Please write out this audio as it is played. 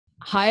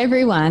Hi,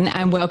 everyone,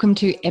 and welcome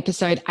to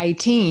episode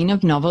 18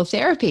 of Novel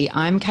Therapy.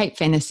 I'm Kate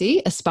Fennessy,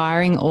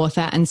 aspiring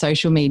author and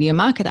social media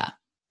marketer.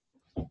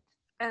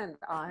 And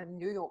I'm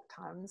New York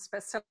Times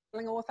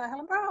bestselling author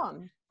Helen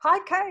Brown. Hi,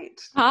 Kate.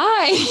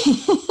 Hi.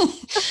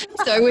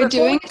 So we're Before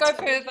doing... we go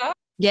further,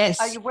 Yes.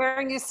 Are you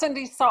wearing your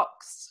Cindy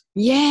socks?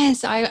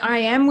 Yes, I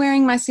am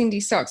wearing my Cindy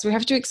socks. We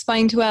have to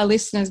explain to our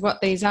listeners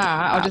what these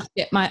are. I'll just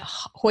get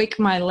hoik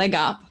my leg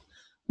up.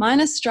 Mine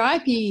are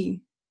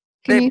stripy.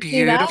 They're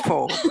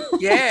beautiful.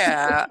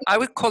 Yeah, I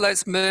would call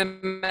those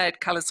mermaid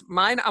colours.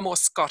 Mine are more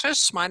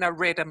Scottish. Mine are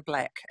red and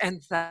black.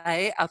 And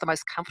they are the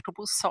most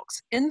comfortable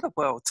socks in the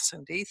world,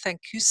 Cindy. Thank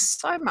you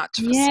so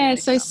much for sending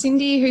so them.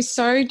 Cindy, who's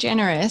so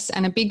generous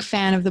and a big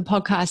fan of the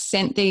podcast,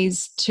 sent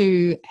these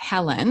to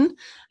Helen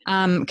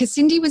because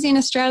Cindy was in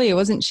Australia,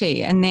 wasn't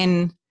she? And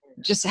then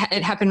just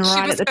it happened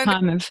right at the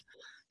time of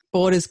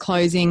borders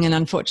closing and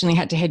unfortunately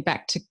had to head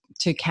back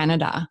to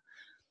Canada.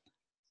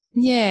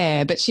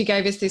 Yeah, but she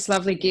gave us this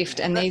lovely gift,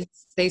 and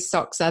these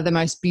socks are the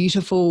most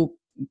beautiful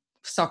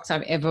socks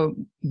I've ever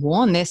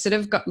worn. They're sort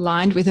of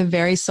lined with a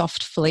very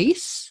soft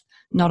fleece,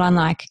 not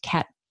unlike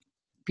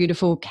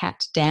beautiful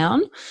cat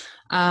down,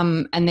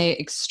 and they're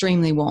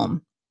extremely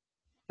warm.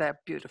 They're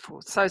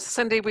beautiful. So,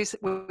 Cindy, we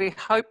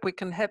hope we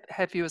can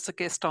have you as a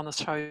guest on the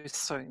show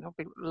soon. It'll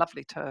be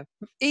lovely to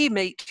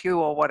meet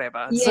you or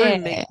whatever. Yeah.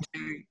 Zoom meet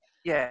you.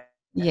 Yeah.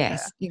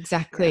 Yes,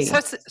 exactly.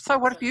 So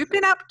what have you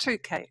been up to,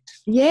 Kate?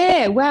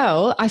 Yeah,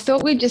 well, I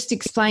thought we'd just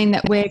explain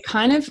that we've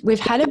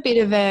had a bit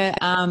of a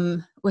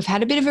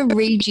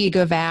rejig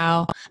of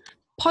our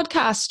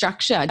podcast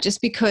structure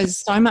just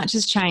because so much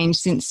has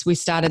changed since we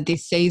started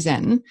this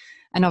season.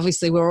 And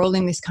obviously we're all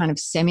in this kind of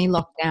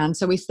semi-lockdown.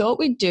 So we thought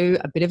we'd do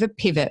a bit of a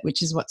pivot,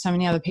 which is what so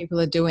many other people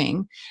are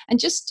doing, and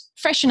just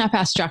freshen up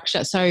our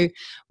structure. So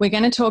we're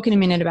going to talk in a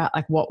minute about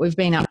like what we've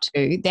been up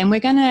to. Then we're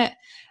going to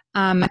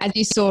as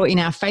you saw in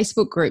our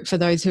Facebook group, for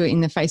those who are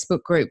in the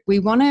Facebook group, we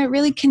want to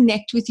really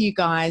connect with you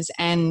guys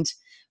and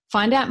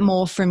find out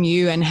more from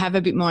you and have a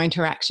bit more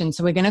interaction.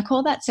 So we're going to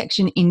call that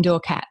section Indoor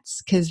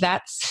Cats because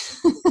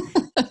that's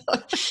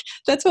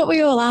that's what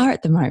we all are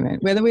at the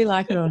moment, whether we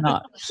like it or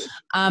not.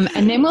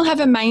 And then we'll have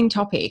a main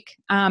topic.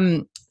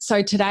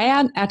 So today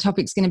our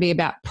topic's going to be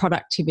about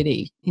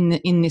productivity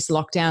in this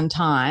lockdown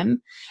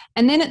time.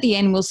 And then at the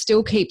end, we'll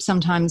still keep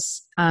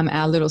sometimes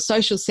our little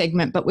social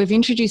segment, but we've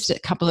introduced a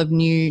couple of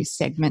new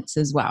segments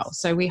as well.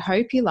 So we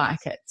hope you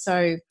like it.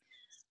 So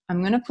I'm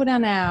going to put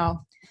on our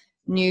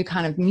new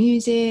kind of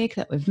music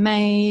that we've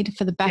made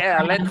for the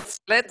background. Yeah,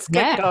 let's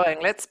get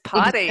going. Let's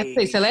party.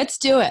 Exactly. So let's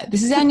do it.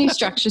 This is our new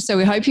structure, so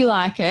we hope you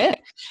like it.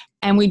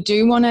 And we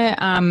do want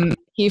to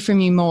hear from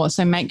you more.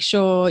 So make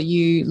sure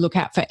you look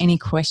out for any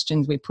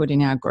questions we put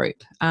in our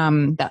group.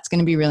 That's going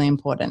to be really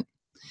important.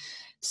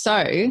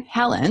 So,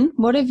 Helen,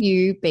 what have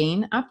you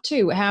been up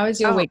to? How has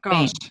your week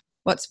been?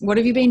 What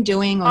have you been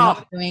doing or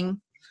not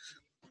doing?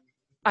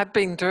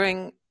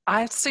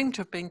 I seem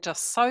to have been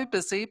just so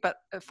busy, but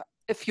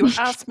if you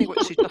ask me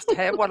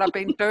what I've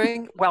been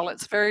doing, well,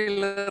 it's very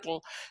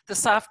little.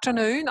 This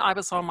afternoon, I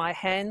was on my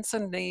hands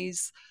and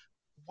knees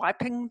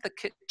wiping the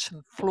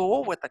kitchen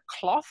floor with a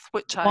cloth,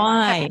 which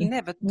I have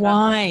never done.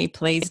 Why?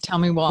 Please tell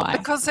me why.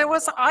 Because there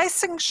was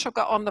icing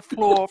sugar on the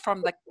floor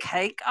from the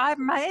cake I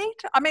made.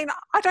 I mean,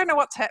 I don't know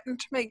what's happened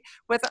to me,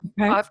 whether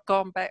I've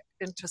gone back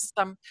into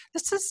some...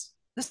 This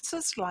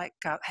is like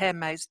a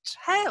Handmaid's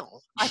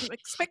Tale. I'm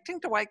expecting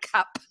to wake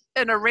up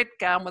in a red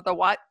gown with a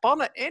white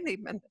bonnet any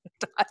minute.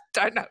 I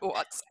don't know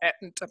what's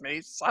happened to me.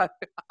 So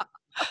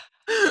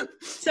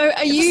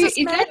is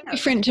that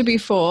different to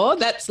before?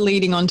 That's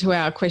leading on to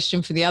our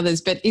question for the others.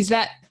 But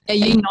are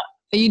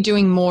you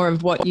doing more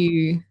of what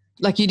you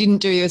didn't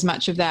do as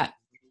much of that?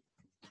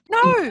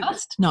 No.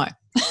 No.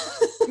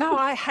 No,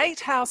 I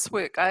hate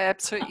housework. I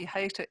absolutely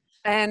hate it.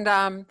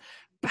 And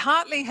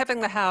partly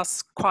having the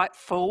house quite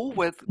full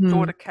with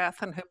daughter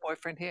Kath and her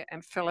boyfriend here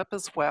and Philip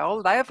as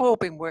well. They have all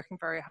been working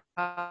very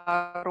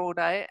hard all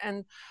day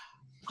and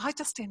I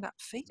just end up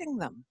feeding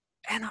them.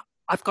 And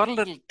I've got a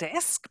little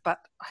desk, but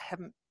I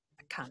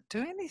can't do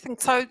anything.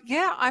 So,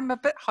 yeah, I'm a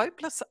bit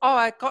hopeless. Oh,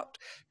 I got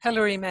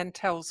Hilary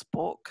Mantel's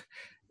book,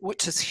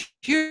 which is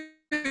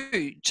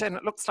huge, and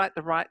it looks like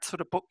the right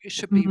sort of book you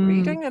should be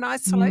reading in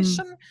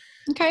isolation.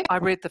 Okay. I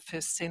read the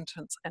first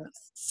sentence, and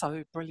it's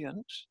so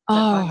brilliant.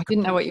 Oh, I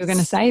didn't know what you were going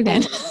to say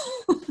then.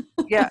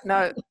 Yeah,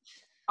 no,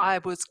 I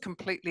was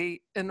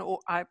completely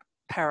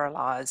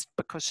paralysed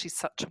because she's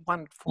such a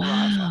wonderful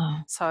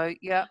writer. So,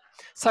 yeah.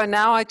 So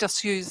now I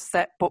just use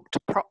that book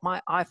to prop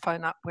my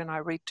iPhone up when I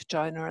read to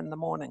Jonah in the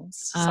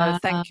mornings. So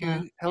thank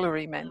you,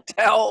 Hilary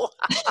Mantel.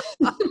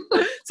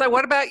 So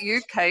what about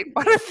you, Kate?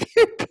 What have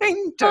you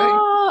been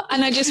doing?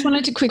 And I just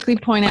wanted to quickly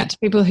point out to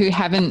people who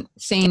haven't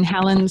seen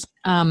Helen's,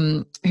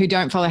 who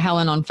don't follow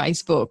Helen on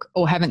Facebook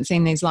or haven't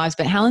seen these lives,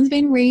 but Helen's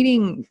been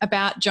reading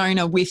about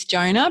Jonah with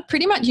Jonah.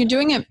 Pretty much you're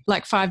doing it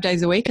like 5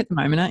 days a week at the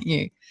moment, aren't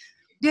you?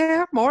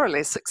 Yeah, more or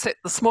less, except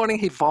this morning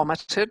he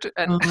vomited.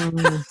 And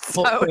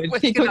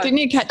Didn't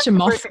you catch a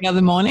moth the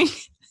other morning?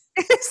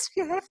 Yes,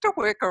 you have to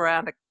work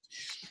around a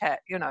cat,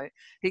 you know.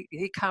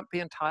 He can't be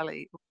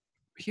entirely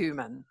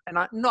human, and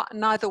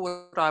neither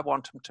would I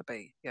want him to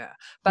be. Yeah,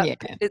 but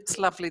it's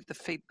lovely the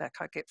feedback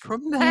I get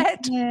from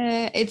that.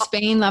 Yeah, it's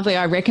been lovely.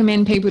 I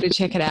recommend people to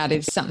check it out.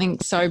 It's something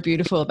so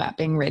beautiful about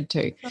being read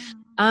to.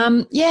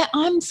 Yeah,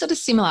 I'm sort of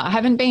similar. I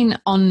haven't been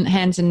on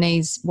hands and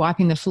knees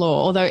wiping the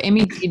floor, although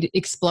Emmy did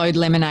explode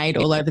lemonade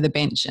all over the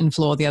bench and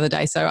floor the other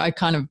day, so I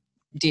kind of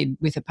did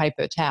with a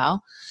paper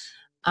towel.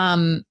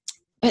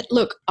 But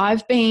look, I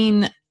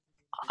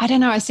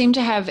don't know, I seem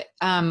to have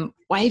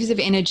waves of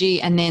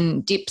energy and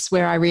then dips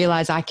where I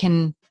realise I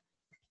can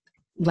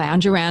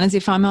lounge around as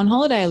if I'm on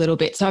holiday a little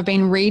bit. So I've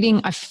been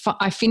reading,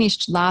 I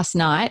finished last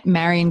night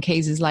Marion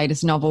Keyes'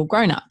 latest novel,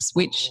 Grown Ups,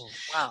 which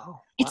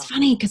it's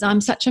funny because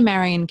I'm such a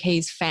Marion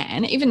Keyes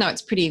fan, even though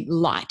it's pretty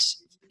light.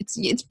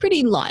 It's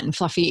pretty light and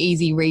fluffy,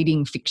 easy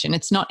reading fiction.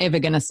 It's not ever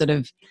going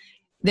to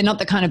they're not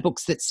the kind of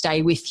books that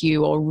stay with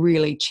you or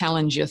really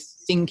challenge your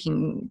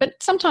thinking, but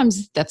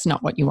sometimes that's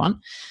not what you want.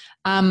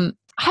 I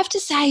have to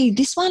say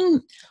this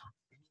one,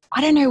 I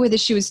don't know whether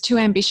she was too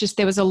ambitious.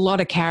 There was a lot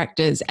of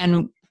characters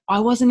and I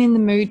wasn't in the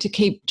mood to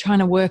keep trying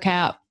to work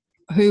out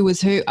who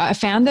was who. I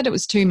found that it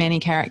was too many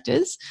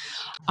characters.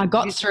 I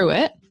got through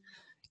it.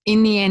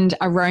 In the end,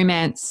 a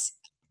romance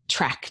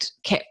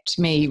kept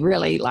me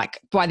really, like,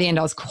 by the end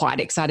I was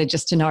quite excited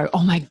just to know,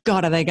 oh my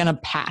God, are they going to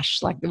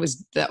pash? Like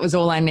that was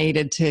all I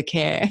needed to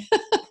care.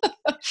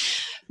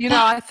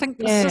 I think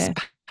this is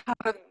part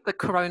of the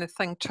corona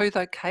thing too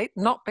though, Kate,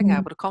 not being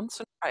able to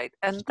concentrate,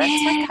 and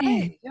that's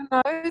okay.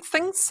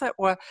 Things that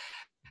were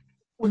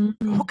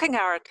hooking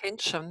our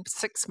attention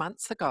 6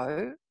 months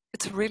ago,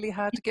 it's really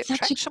hard to get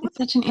traction with. It's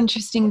such an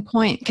interesting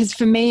point, because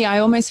for me I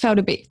almost felt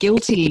a bit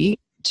guilty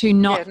to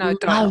not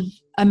love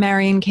a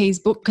Marion Keyes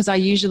book, because I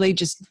usually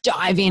just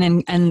dive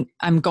in and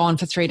I'm gone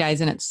for 3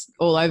 days and it's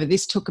all over.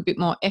 This took a bit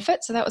more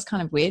effort, so that was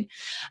kind of weird.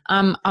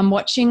 I'm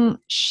watching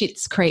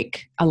Schitt's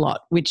Creek a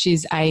lot, which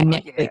is a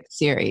Netflix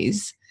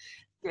series.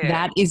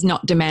 That is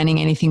not demanding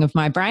anything of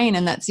my brain,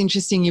 and that's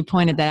interesting you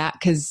pointed that out,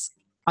 because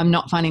I'm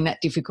not finding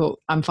that difficult.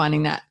 I'm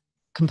finding that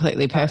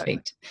completely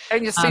perfect.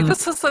 And you see,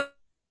 this is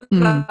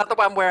another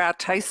one where our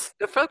tastes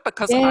differ,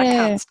 because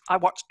I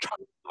watched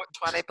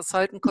one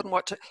episode and couldn't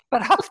watch it,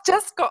 but I've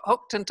just got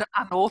hooked into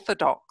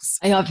Unorthodox.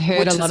 I've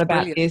heard a lot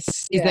about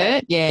this. Is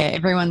it? Yeah,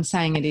 everyone's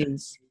saying it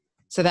is.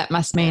 So that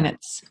must mean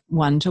it's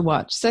one to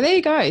watch. So there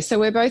you go. So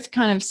we're both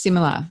kind of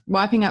similar,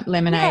 wiping up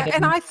lemonade. Yeah,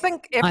 and I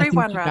think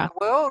everyone around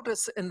the world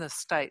is in this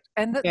state.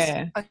 And it's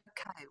okay.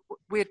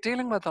 We're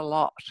dealing with a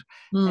lot.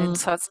 And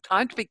so it's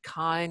time to be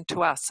kind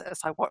to us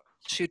as I watch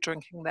you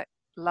drinking that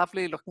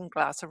lovely looking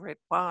glass of red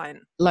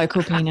wine.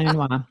 Local Pinot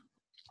Noir.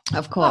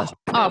 Of course.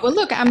 Oh, well,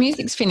 look, our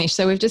music's finished,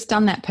 so we've just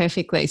done that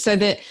perfectly. So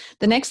the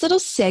next little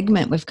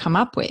segment we've come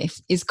up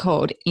with is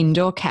called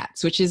Indoor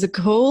Cats, which is a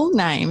cool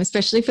name,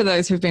 especially for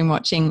those who've been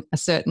watching a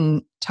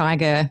certain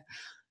Tiger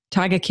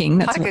King.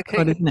 That's what it's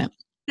called, isn't it?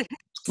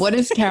 What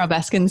does Carol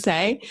Baskin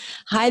say?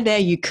 Hi there,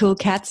 you cool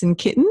cats and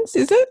kittens,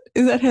 is it?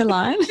 Is that her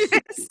line?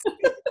 Yes.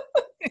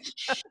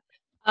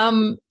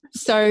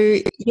 So,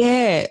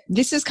 yeah,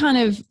 this is kind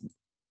of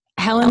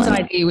Helen's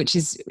idea, which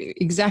is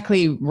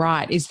exactly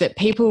right, is that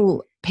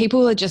people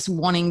are just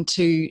wanting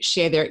to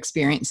share their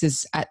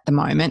experiences at the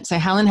moment. So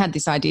Helen had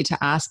this idea to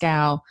ask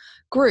our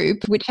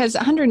group, which has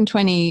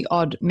 120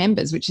 odd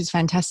members, which is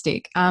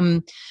fantastic.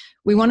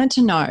 We wanted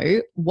to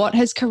know, what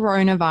has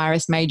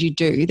coronavirus made you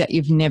do that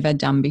you've never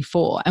done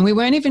before? And we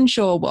weren't even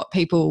sure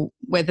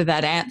whether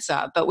that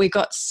answer, but we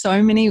got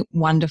so many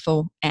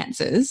wonderful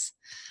answers.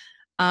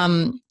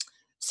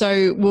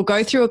 So we'll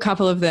go through a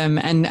couple of them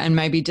and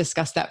maybe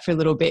discuss that for a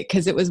little bit,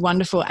 because it was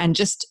wonderful, and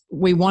just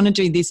we want to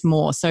do this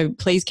more. So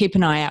please keep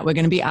an eye out. We're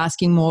going to be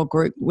asking more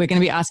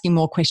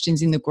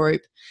questions in the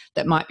group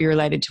that might be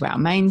related to our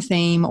main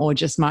theme, or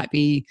just might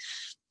be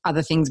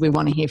other things we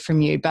want to hear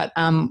from you. But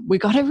we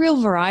got a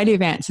real variety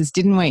of answers,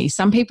 didn't we?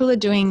 Some people are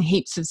doing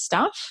heaps of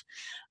stuff.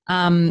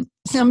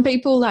 Some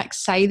people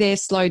say they're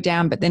slowed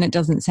down, but then it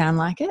doesn't sound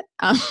like it.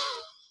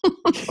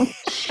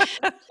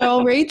 So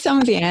I'll read some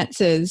of the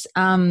answers.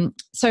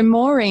 So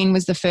Maureen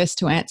was the first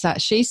to answer.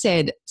 She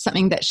said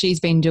something that she's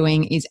been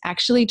doing is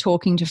actually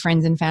talking to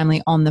friends and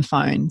family on the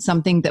phone,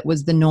 something that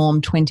was the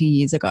norm 20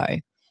 years ago.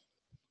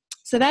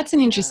 So that's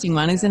an interesting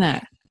one, isn't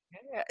it?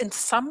 Yeah. In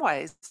some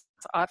ways,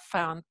 I've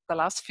found the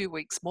last few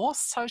weeks more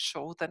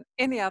social than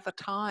any other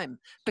time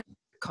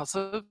because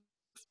of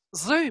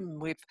Zoom.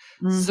 We've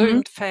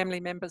Zoomed family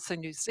members in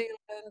New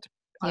Zealand.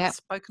 I've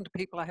spoken to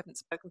people I haven't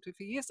spoken to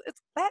for years.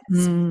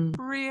 That's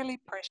really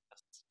precious.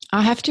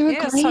 I have to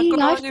agree. So good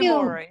on you,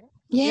 Maureen.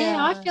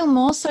 I feel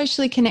more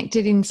socially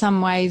connected in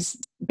some ways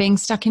being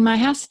stuck in my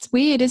house. It's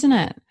weird, isn't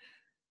it?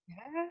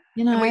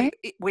 Yeah. And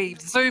we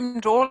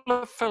Zoomed all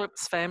of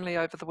Philip's family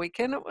over the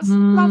weekend. It was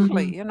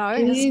lovely,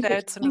 his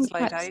dad's in his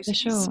late 80s.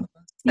 Sure.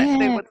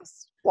 There with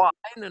us. wine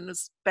and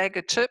his bag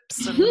of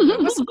chips, and it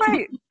was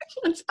great.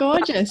 It's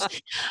gorgeous.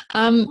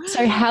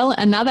 So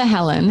another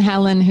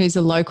Helen, who's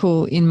a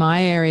local in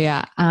my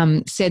area,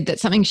 said that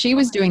something she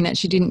was doing that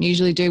she didn't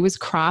usually do was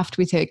craft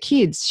with her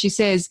kids. She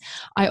says,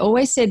 I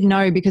always said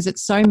no because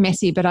it's so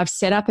messy, but I've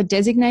set up a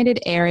designated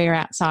area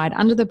outside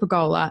under the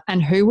pergola,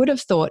 and who would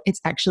have thought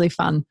it's actually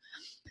fun?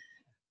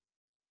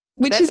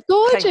 Which is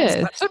gorgeous.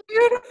 Such a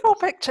beautiful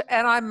picture.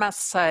 And I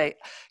must say,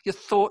 your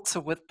thoughts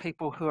are with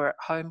people who are at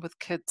home with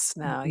kids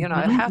now. You know,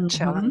 how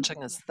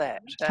challenging is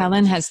that?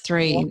 Helen has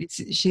 3.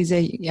 She's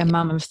a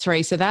mum of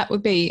 3. So that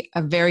would be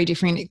a very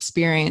different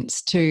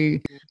experience to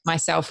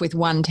myself with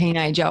one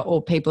teenager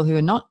or people who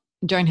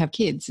don't have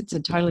kids. It's a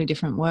totally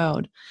different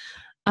world.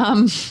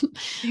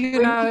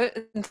 You know,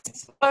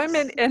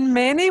 in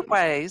many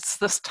ways,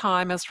 this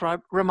time has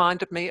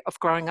reminded me of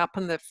growing up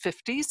in the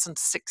 50s and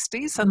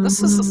 60s. And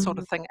this is the sort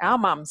of thing our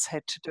mums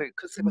had to do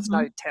because there was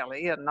no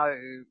telly and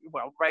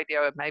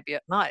radio maybe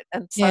at night.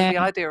 And so the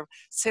idea of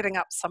setting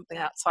up something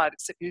outside,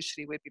 except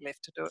usually we'd be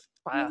left to do it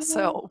by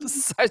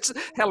ourselves. So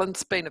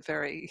Helen's been a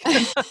very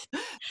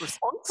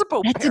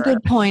responsible That's parent. a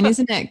good point,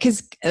 isn't it?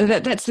 Because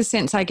that's the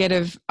sense I get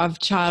of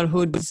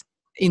childhoods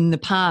in the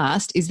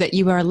past, is that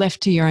you were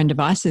left to your own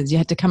devices. You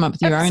had to come up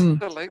with your own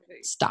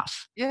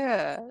stuff.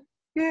 Yeah.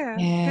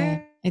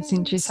 It's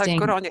interesting. So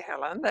good on you,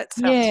 Helen. That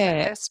sounds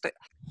fantastic.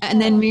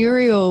 And then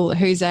Muriel,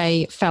 who's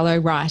a fellow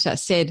writer,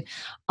 said,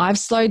 I've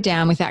slowed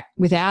down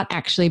without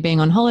actually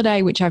being on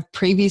holiday, which I've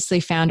previously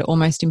found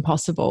almost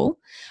impossible.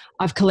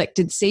 I've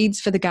collected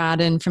seeds for the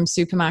garden from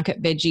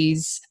supermarket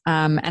veggies,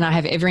 and I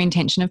have every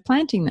intention of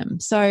planting them.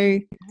 So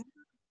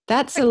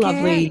that's a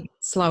lovely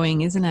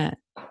slowing, isn't it?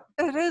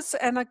 It is,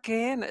 and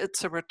again,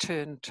 it's a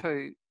return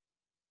to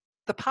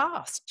the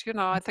past. You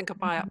know, I think of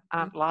my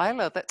Aunt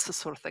Lila, that's the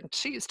sort of thing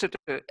she used to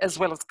do, as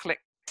well as collect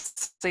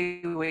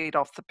seaweed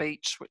off the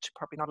beach, which you're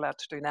probably not allowed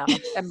to do now,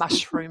 and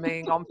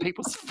mushrooming on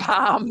people's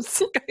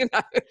farms. You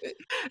know,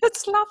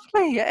 it's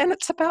lovely, and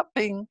it's about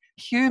being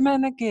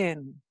human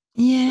again.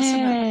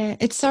 Yeah,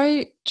 it's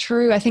so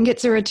true. I think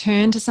it's a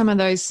return to some of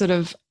those sort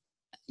of,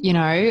 you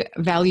know,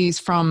 values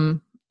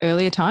from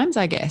earlier times,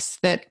 I guess,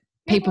 that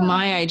people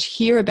my age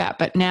hear about,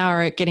 but now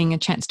are getting a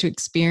chance to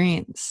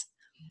experience.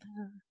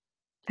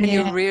 And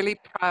you really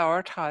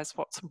prioritise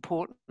what's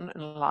important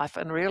in life,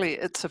 and really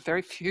it's a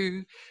very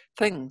few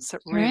things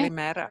that really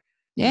matter.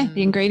 Yeah,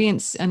 the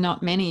ingredients are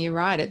not many, you're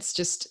right. It's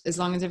just as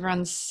long as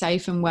everyone's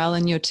safe and well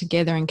and you're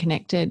together and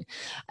connected.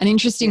 An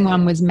interesting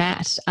one was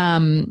Matt,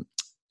 who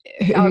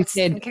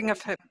said, thinking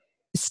of him.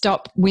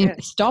 Stop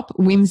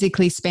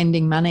whimsically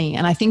spending money.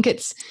 And I think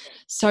it's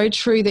so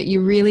true that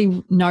you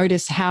really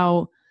notice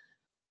how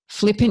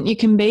flippant you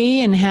can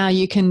be and how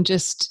you can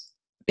just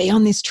be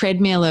on this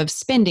treadmill of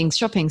spending,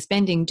 shopping,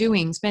 spending,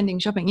 doing, spending,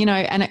 shopping, you know,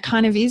 and it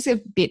kind of is a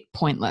bit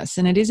pointless,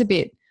 and it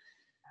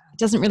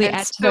doesn't really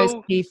add to those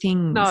key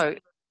things. No,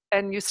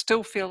 and you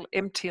still feel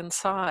empty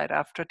inside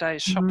after a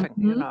day's shopping,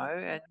 you know,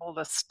 and all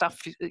the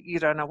stuff you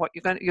don't know what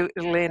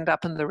you'll end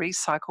up in the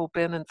recycle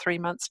bin in 3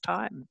 months'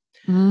 time.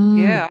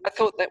 Yeah, I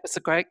thought that was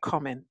a great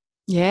comment.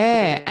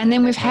 Yeah. And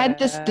then we've had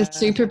the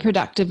super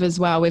productive as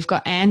well. We've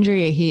got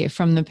Andrea here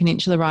from the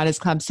Peninsula Writers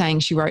Club saying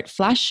she wrote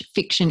flash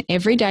fiction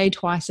every day,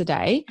 twice a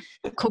day,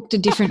 cooked a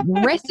different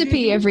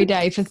recipe every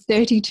day for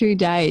 32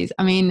 days.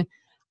 I mean,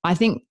 I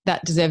think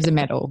that deserves a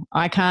medal.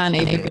 I can't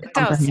even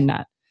comprehend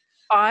that.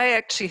 I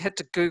actually had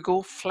to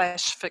Google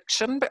flash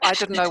fiction, but I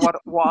didn't know what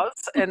it was.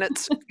 And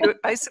you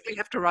basically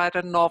have to write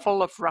a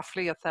novel of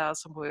roughly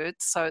 1,000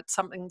 words. So it's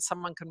something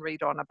someone can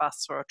read on a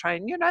bus or a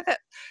train. You know,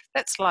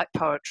 that's like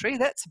poetry.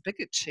 That's a big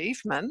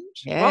achievement.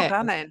 Yeah. Well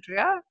done,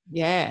 Andrea.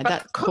 Yeah, but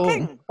that's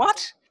cooking. Cool.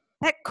 What?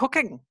 That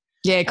cooking.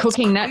 Yeah, that's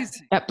cooking,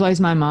 that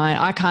blows my mind.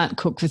 I can't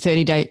cook for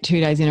 2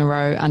 days in a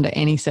row under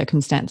any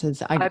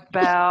circumstances.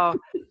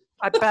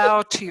 I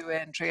bow to you,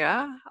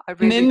 Andrea. I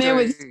really And then there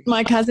do. was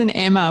my cousin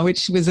Emma,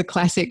 which was a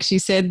classic. She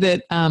said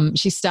that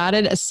she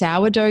started a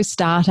sourdough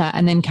starter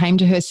and then came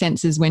to her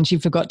senses when she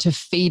forgot to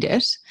feed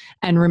it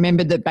and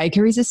remembered that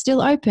bakeries are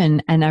still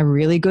open and are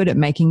really good at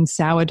making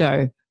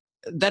sourdough.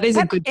 That is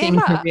a good thing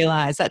to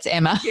realise. That's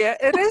Emma. Yeah,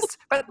 it is.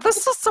 But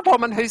this is the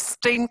woman who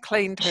steam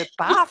cleaned her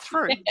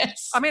bathroom.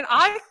 Yes. I mean,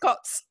 I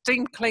got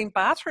steam clean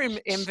bathroom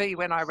envy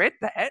when I read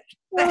that.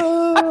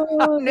 Oh,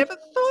 I never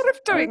thought of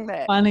doing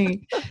that.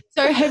 Funny.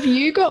 So have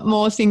you got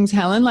more things,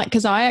 Helen? Like,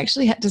 because I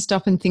actually had to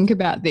stop and think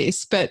about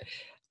this, but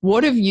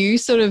what have you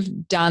sort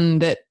of done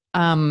that,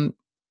 I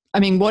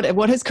mean, what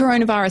has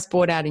coronavirus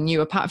brought out in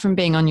you, apart from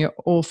being on your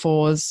all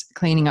fours,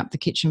 cleaning up the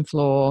kitchen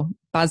floor,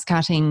 buzz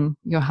cutting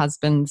your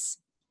husband's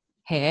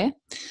hair?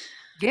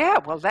 Yeah,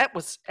 well, that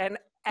was, and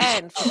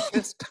for the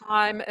first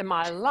time in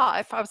my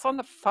life, I was on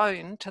the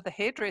phone to the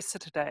hairdresser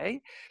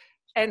today,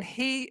 and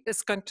he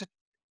is going to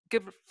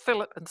give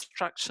Philip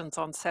instructions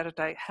on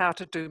Saturday how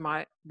to do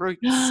my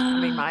roots,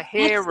 my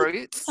hair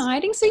roots.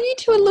 Exciting. So you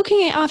two are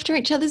looking after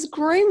each other's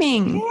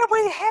grooming. Yeah,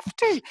 we have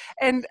to.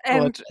 And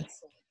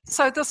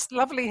so this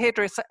lovely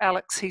hairdresser,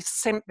 Alex, he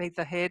sent me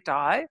the hair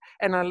dye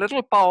and a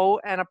little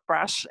bowl and a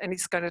brush, and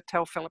he's going to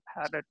tell Philip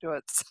how to do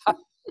it. So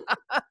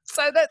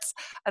So that's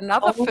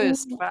another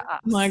first Oh for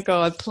my us.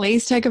 God,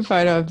 please take a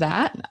photo of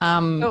that. Oh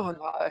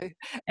no.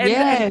 And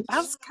Yes.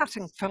 buzz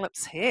cutting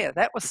Philip's hair,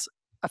 that was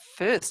a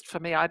first for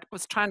me. I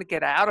was trying to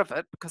get out of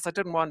it because I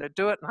didn't want to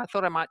do it and I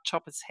thought I might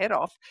chop his head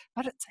off,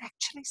 but it's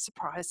actually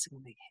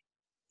surprisingly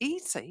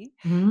easy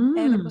and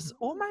it Mm. was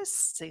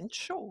almost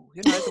sensual,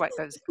 you know, the way it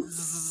goes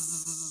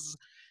bzzz.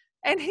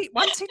 And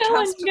once he Helen,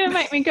 trusted you're going to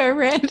me. make me go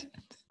red.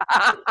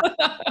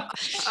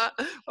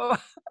 Oh,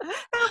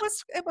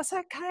 it was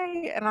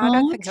okay, and I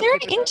don't Oh, think it's he'll very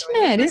ever go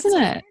intimate, isn't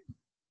hairdressing.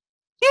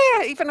 it?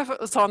 Yeah, even if it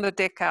was on the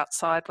deck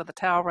outside with a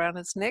towel around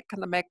his neck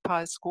and the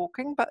magpies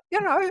squawking, but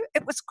you know,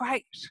 it was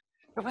great.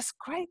 It was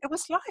great. It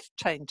was life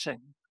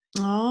changing.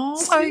 Oh,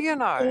 So, sounds you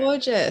know,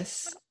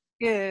 gorgeous.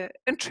 yeah,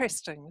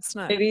 interesting,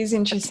 isn't it? It is A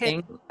tender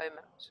interesting.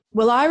 moment.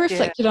 Well, I Yeah.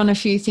 reflected on a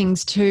few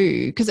things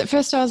too, because at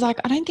first I was like,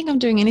 I don't think I'm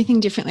doing anything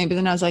differently. But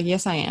then I was like,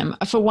 yes, I am.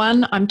 For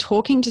one, I'm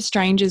talking to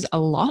strangers a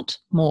lot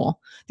more.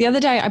 The other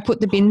day I put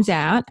the bins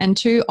out and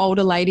two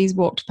older ladies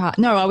walked past.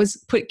 No, I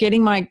was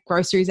getting my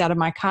groceries out of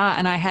my car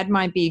and I had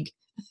my big,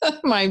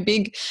 my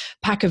big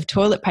pack of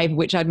toilet paper,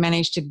 which I'd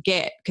managed to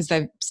get because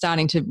they're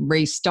starting to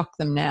restock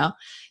them now.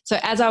 So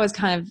as I was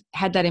kind of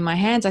had that in my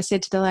hands, I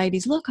said to the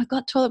ladies, look, I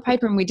got toilet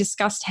paper, and we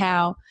discussed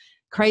how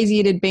crazy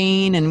it had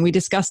been, and we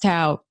discussed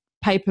how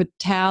paper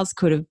towels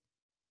could have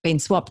been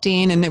swapped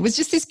in, and it was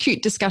just this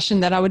cute discussion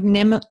that I would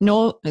never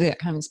I can't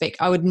even speak.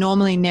 I would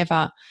normally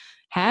never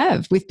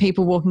have with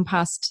people walking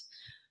past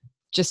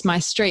just my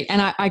street.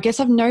 And I guess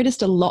I've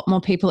noticed a lot more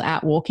people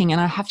out walking,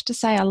 and I have to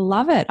say I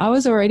love it. I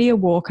was already a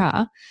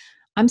walker.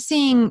 I'm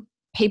seeing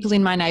people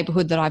in my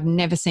neighborhood that I've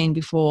never seen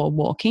before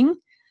walking.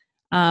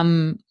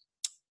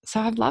 So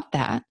I've loved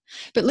that.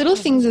 But little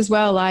things as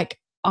well, like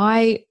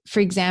for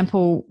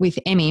example, with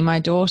Emmy, my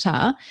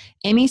daughter,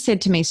 Emmy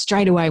said to me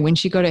straight away when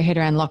she got her head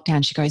around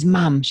lockdown, she goes,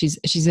 Mum, she's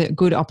a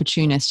good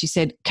opportunist. She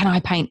said, can I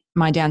paint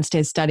my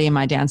downstairs study and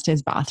my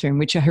downstairs bathroom,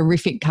 which are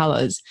horrific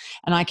colours?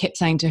 And I kept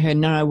saying to her,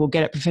 no, we'll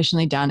get it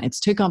professionally done. It's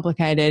too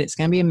complicated. It's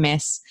going to be a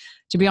mess.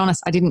 To be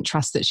honest, I didn't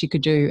trust that she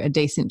could do a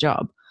decent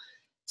job.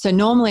 So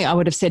normally I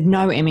would have said,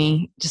 no,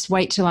 Emmy, just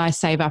wait till I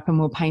save up and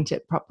we'll paint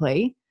it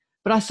properly.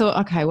 But I thought,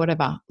 okay,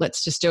 whatever,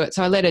 let's just do it.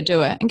 So I let her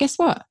do it. And guess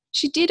what?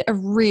 She did a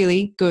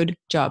really good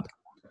job.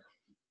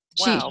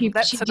 Wow, She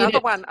that's did another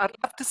it. one. I'd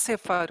love to see a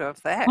photo of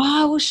that.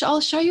 Oh,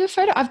 I'll show you a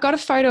photo. I've got a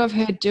photo of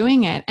her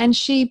doing it. And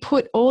she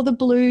put all the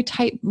blue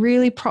tape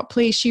really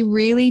properly. She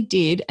really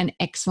did an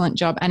excellent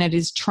job. And it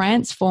has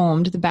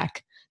transformed the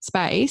back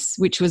space,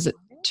 which was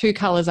two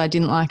colours I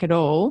didn't like at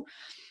all.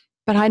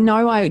 But I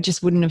know I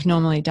just wouldn't have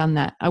normally done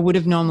that. I would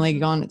have normally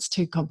gone, it's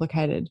too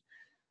complicated.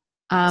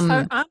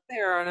 So aren't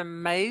there an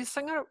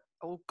amazing,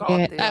 oh God,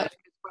 Yeah. there I've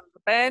used one of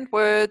the banned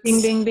words.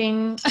 Ding, ding,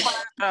 ding.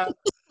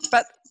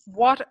 But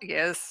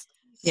yes,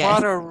 Yes.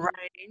 what a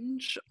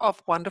range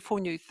of wonderful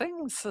new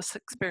things this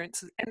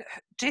experience is. And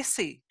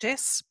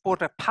Jess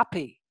bought a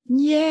puppy.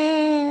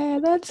 Yeah,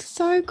 that's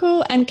so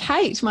cool. And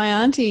Kate, my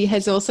auntie,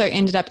 has also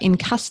ended up in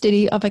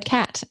custody of a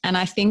cat. And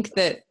I think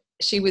that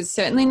she was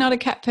certainly not a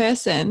cat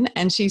person.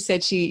 And she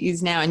said she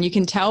is now. And you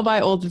can tell by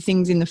all the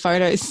things in the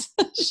photos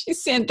she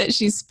sent that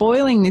she's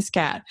spoiling this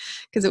cat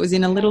because it was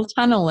in a little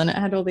tunnel and it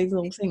had all these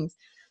little things.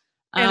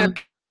 And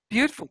a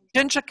beautiful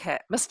ginger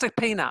cat, Mr.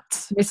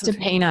 Peanuts. Mr.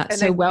 Peanut, And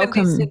so then Cindy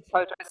welcome. sent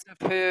photos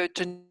of her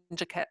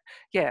ginger cat.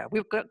 Yeah, we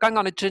were going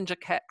on a ginger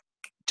cat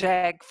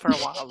jag for a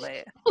while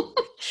there.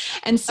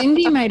 And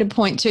Cindy made a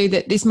point too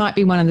that this might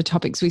be one of the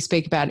topics we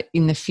speak about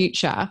in the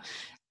future,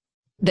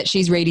 that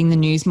she's reading the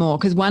news more.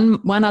 Because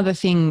one other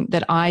thing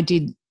that I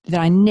did that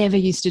I never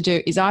used to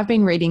do is I've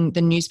been reading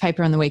the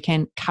newspaper on the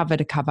weekend cover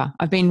to cover.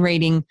 I've been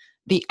reading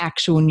the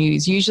actual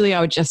news. Usually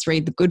I would just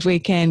read the Good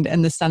Weekend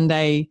and the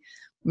Sunday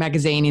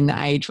magazine in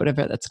the Age,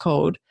 whatever that's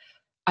called.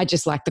 I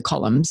just like the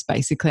columns,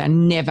 basically. I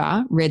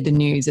never read the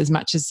news, as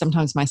much as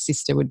sometimes my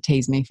sister would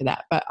tease me for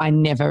that, but I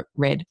never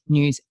read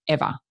news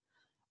ever.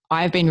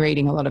 I've been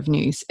reading a lot of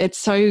news.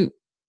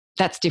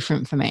 That's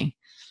different for me.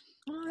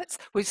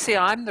 We see,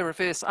 I'm the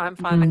reverse. I'm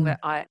finding that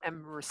I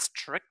am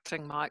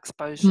restricting my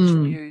exposure to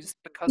news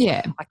because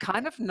I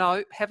kind of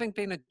know, having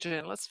been a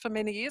journalist for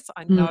many years,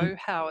 I know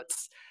how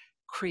it's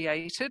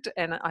created,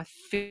 and I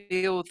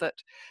feel that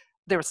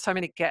there are so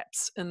many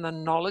gaps in the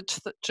knowledge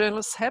that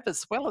journalists have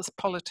as well as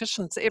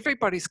politicians.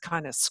 Everybody's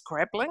kind of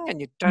scrabbling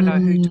and you don't know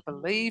who to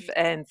believe,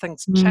 and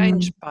things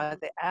change by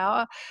the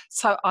hour.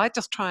 So I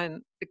just try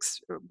and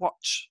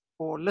watch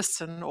or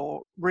listen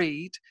or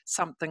read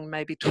something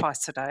maybe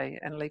twice a day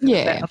and leave it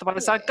at that.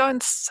 Otherwise I'd go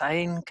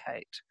insane,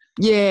 Kate.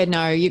 Yeah,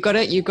 no, you've got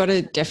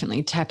to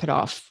definitely taper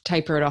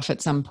it off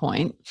at some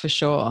point for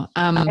sure.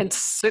 And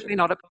certainly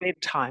not at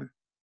bedtime.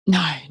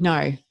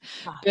 No.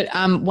 But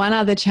one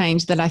other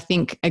change that I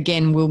think,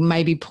 again, will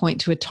maybe point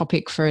to a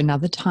topic for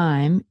another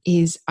time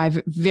is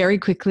I've very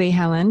quickly,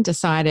 Helen,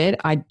 decided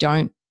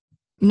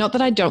not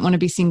that I don't want to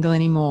be single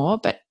anymore,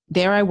 but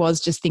there I was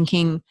just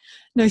thinking,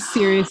 no,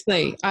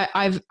 seriously,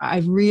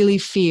 I really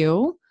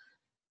feel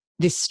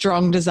this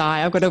strong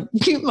desire. I've got to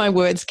keep my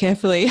words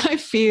carefully. I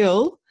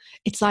feel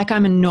it's like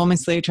I'm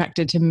enormously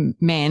attracted to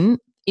men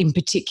in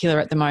particular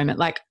at the moment.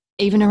 Like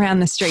even around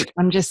the street,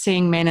 I'm just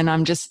seeing men and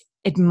I'm just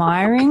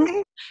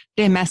admiring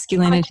their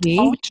masculinity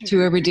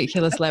to a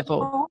ridiculous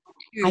level.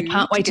 I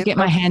can't wait to get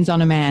my hands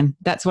on a man.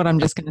 That's what I'm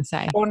just going to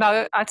say. Well,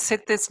 no, I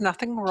said there's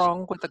nothing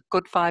wrong with a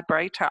good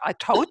vibrator. I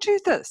told you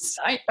this.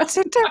 I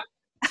said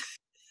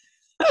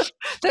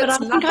but I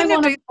think I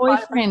want a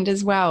boyfriend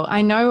as well.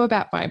 I know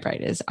about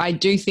vibrators. I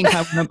do think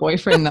I want a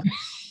boyfriend though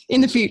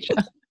in the future.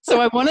 So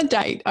I want to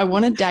date.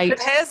 It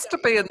has to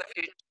be in the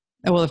future.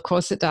 Well, of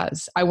course it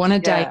does. I want to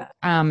date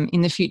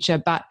in the future,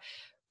 but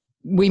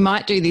we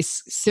might do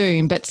this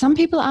soon. But some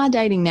people are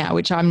dating now,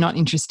 which I'm not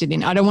interested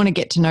in. I don't want to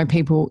get to know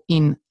people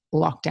in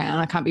lockdown.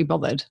 I can't be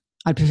bothered.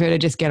 I'd prefer to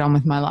just get on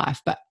with my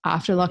life. But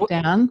after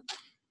lockdown,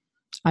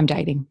 I'm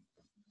dating.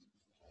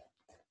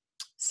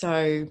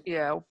 So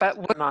yeah, but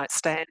one night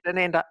stand and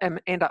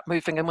end up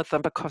moving in with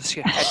them because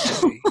you had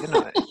to, you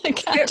know. I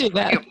can't do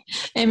that.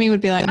 Emmy would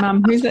be like,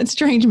 "Mum, who's that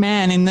strange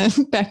man in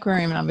the back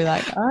room?" And I'll be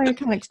like, "Oh, I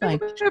can't explain."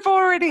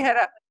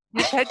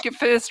 You've had your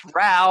first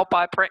row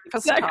by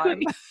breakfast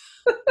time.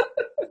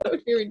 That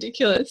would be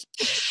ridiculous.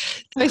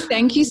 So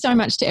thank you so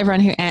much to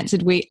everyone who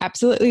answered. We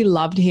absolutely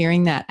loved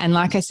hearing that. And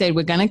like I said,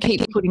 we're going to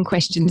keep putting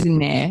questions in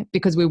there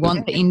because we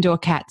want the indoor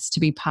cats to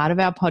be part of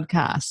our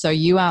podcast. So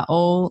you are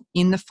all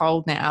in the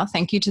fold now.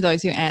 Thank you to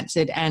those who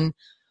answered. And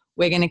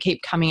we're going to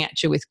keep coming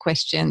at you with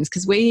questions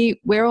because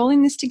we're all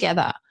in this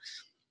together.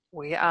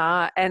 We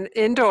are. And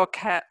indoor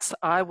cats,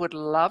 I would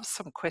love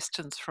some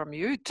questions from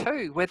you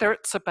too, whether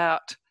it's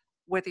about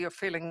whether you're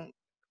feeling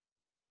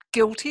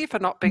guilty for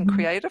not being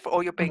creative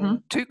or you're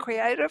being too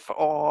creative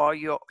or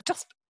you're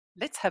just,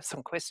 let's have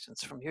some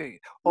questions from you,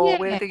 or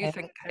whether you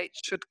think Kate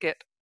should get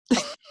a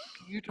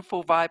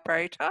beautiful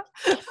vibrator.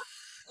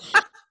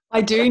 I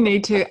do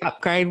need to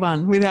upgrade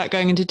one without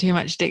going into too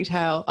much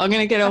detail. I'm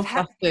going to get all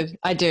flustered.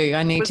 I do.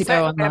 I need to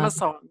go on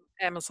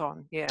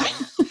Amazon, yeah.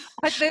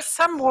 But there's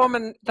some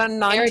woman, the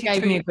 92... Sarah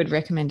gave me a good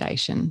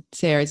recommendation.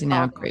 Sarah's in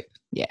our group.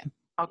 Yeah.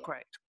 Oh,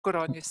 great. Good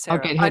on you, Sarah.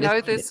 I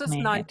know there's this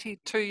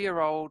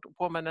 92-year-old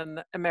woman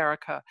in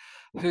America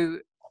who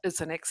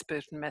is an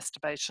expert in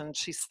masturbation.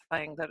 She's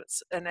saying that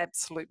it's an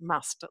absolute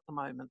must at the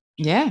moment.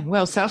 Yeah,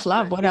 well,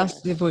 self-love. What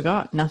else have we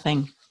got?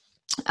 Nothing.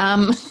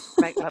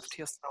 Make love to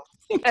yourself.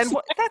 And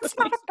that's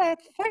not a bad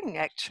thing,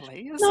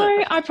 actually, is it?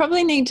 No, I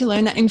probably need to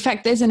learn that. In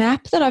fact, there's an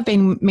app that I've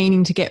been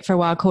meaning to get for a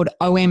while called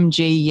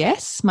OMG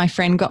Yes. My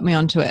friend got me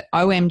onto it,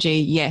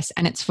 OMG Yes,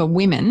 and it's for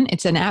women.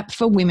 It's an app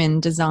for women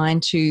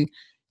designed to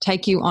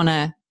take you on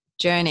a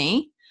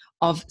journey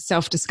of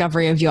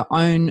self-discovery of your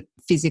own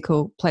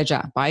physical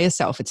pleasure by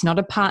yourself. It's not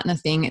a partner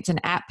thing. It's an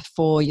app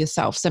for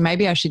yourself. So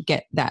maybe I should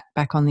get that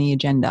back on the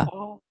agenda.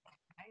 Oh,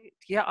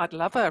 yeah, I'd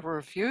love a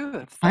review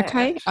of that.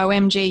 Okay,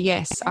 OMG,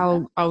 yes.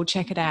 I'll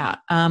check it out.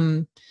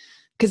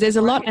 Because there's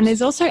a lot, and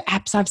there's also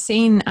apps I've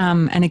seen,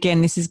 and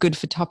again, this is good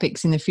for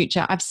topics in the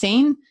future. I've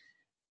seen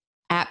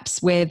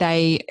apps where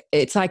basically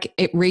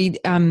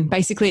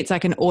it's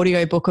like an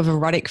audio book of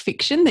erotic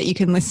fiction that you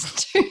can listen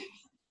to.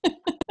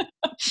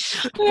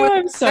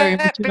 Would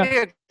that be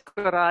a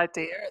good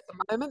idea at the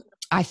moment?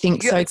 I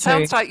think so too. It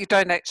sounds like you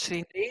don't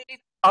actually need.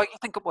 Oh, you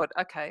think it would?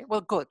 Okay,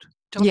 well, good.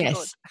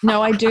 Yes.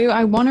 No, I do.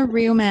 I want a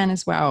real man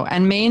as well.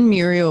 And me and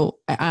Muriel,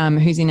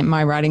 who's in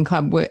my writing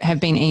club, have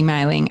been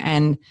emailing,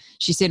 and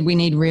she said we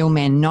need real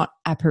men, not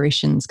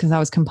apparitions, because I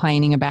was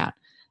complaining about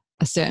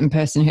a certain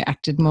person who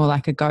acted more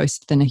like a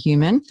ghost than a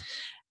human.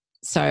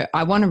 So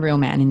I want a real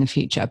man in the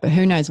future, but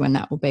who knows when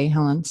that will be,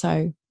 Helen.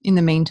 So in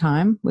the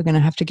meantime, we're going to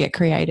have to get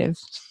creative.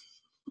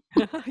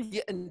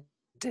 Yeah,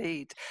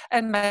 indeed.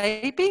 And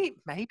maybe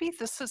I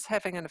this is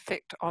having an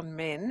effect on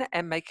men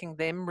and making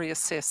them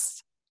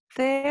reassess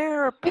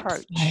their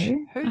approach. I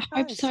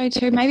hope so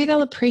too. Maybe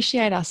they'll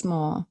appreciate us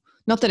more.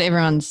 Not that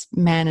everyone's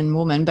man and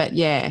woman, but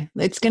yeah,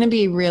 it's going to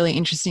be really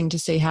interesting to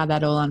see how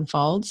that all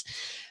unfolds.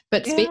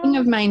 But speaking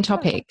of main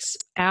topics,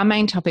 our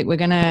main topic, we're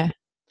going to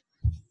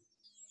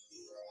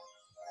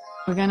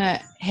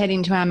head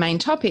into our main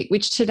topic,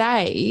 which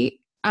today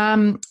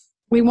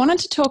we wanted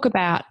to talk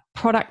about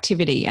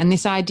productivity and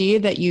this idea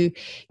that you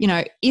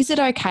know, is it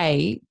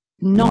okay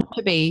not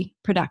to be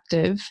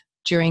productive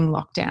during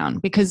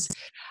lockdown? Because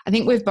I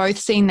think we've both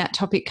seen that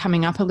topic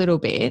coming up a little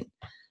bit.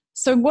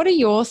 So what are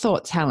your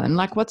thoughts, Helen?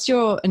 Like, what's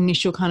your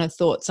initial kind of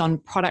thoughts on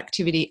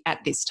productivity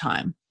at this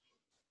time,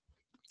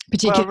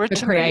 particularly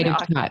for creative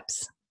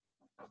types?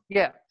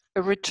 Yeah.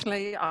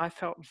 Originally, I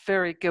felt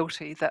very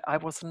guilty that I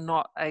was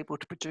not able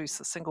to produce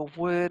a single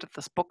word of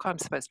this book I'm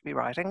supposed to be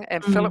writing.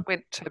 And Philip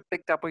went to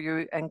Big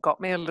W and got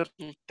me a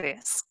little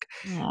desk.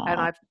 Aww, and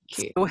I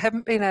still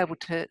haven't been able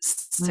to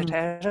sit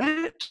at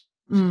it.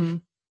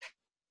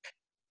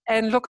 And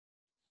look,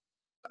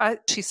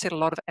 she said a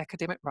lot of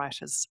academic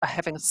writers are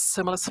having a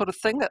similar sort of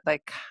thing, that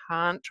they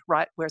can't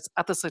write, whereas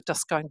others are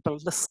just going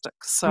ballistic.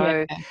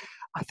 So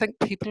I think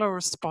people are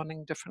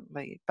responding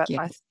differently. But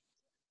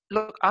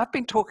Look, I've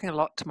been talking a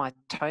lot to my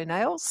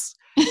toenails.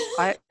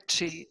 They're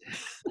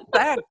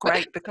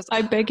great because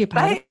I beg your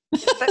pardon.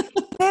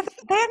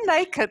 They're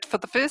naked for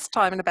the first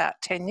time in about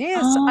 10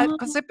 years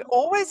because they've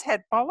always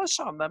had polish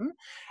on them.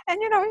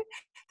 And, you know,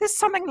 there's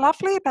something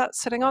lovely about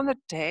sitting on the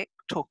deck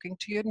talking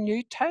to your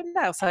new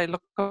toenails. They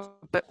look a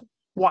bit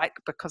white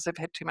because they've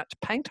had too much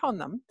paint on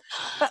them.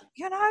 But,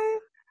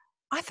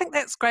 I think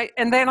that's great.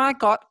 And then I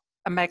got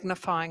a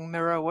magnifying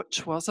mirror,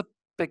 which was a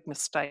big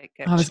mistake,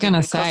 actually. I was going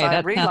to say, I that sounds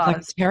like a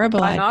realised,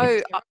 terrible idea. I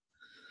know,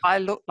 I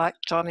look like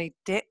Johnny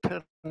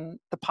Depp in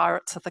the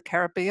Pirates of the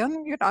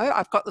Caribbean.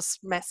 I've got this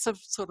massive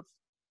sort of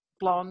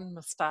blonde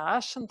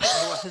moustache, and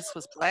his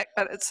was black,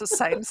 but it's the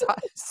same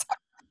size.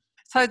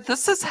 So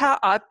this is how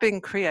I've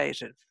been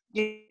creative.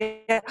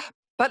 Yeah.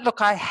 But look,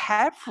 I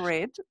have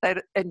read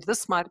that, and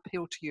this might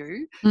appeal to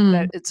you,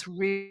 that it's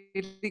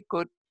really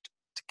good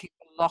to keep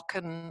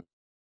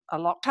a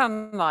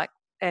lockdown like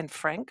Anne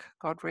Frank,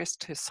 God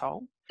rest her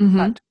soul.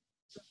 But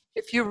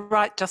if you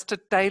write just a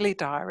daily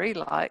diary,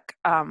 like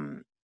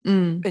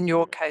in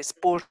your case,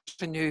 bought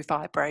a new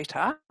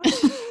vibrator,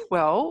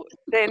 well,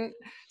 then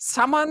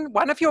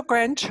one of your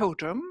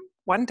grandchildren,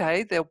 one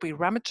day they'll be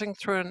rummaging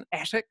through an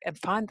attic and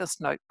find this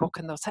notebook,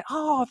 and they'll say,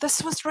 oh,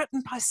 this was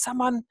written by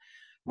someone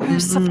who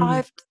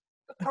survived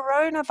the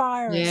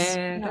coronavirus.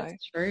 Yeah,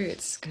 that's true.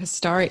 It's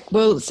historic.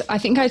 Well, I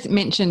think I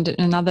mentioned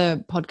in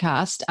another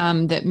podcast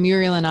that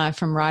Muriel and I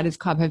from Writers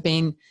Club have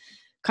been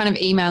kind of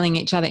emailing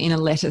each other in a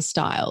letter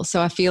style.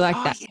 So I feel like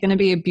that's going to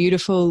be a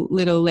beautiful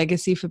little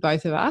legacy for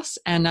both of us.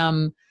 And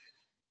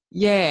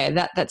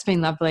that's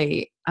been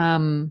lovely.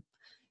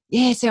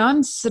 So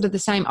I'm sort of the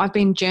same. I've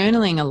been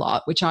journaling a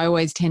lot, which I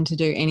always tend to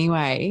do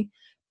anyway,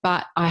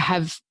 but I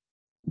have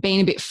been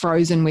a bit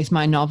frozen with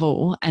my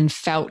novel and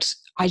felt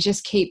I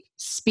just keep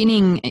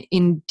spinning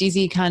in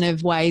dizzy kind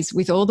of ways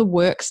with all the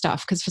work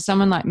stuff. Because for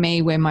someone like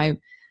me, where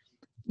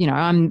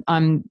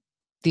I'm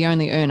the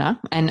only earner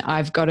and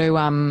I've got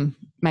to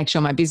make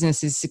sure my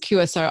business is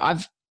secure. So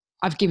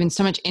I've given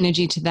so much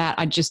energy to that.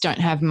 I just don't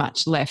have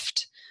much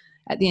left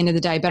at the end of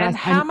the day. But and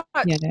how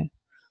much? Yeah.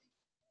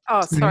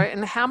 Oh, sorry.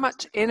 And how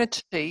much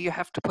energy you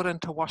have to put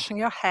into washing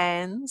your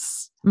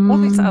hands, all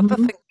these other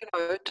things,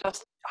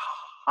 just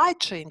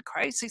hygiene,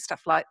 crazy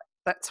stuff like.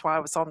 That's why I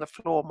was on the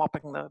floor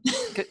mopping the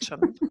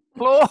kitchen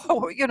floor.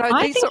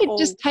 I think it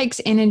just takes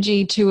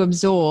energy to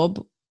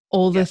absorb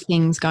all the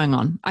things going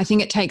on. I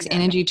think it takes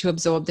energy to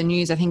absorb the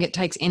news. I think it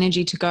takes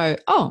energy to go,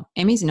 oh,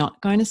 Emmy's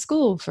not going to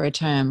school for a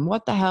term.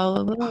 What the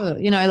hell?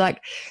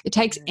 It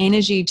takes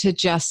energy to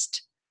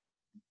just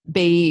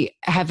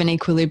have an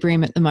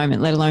equilibrium at the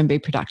moment, let alone be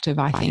productive,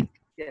 I think.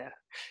 Yeah.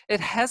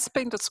 It has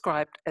been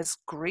described as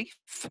grief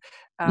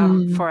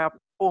for our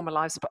former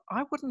lives, but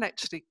I wouldn't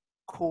actually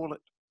call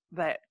it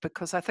that,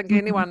 because I think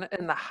anyone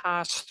in the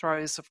harsh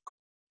throes of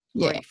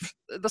grief,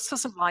 this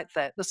isn't like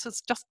that. This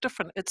is just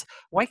different. It's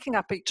waking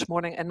up each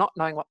morning and not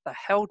knowing what the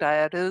hell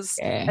day it is,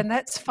 and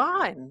that's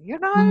fine,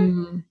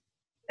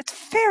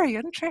 It's very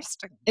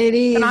interesting. It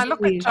is. And I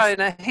look at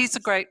Jonah, he's a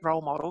great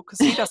role model because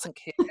he doesn't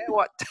care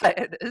what day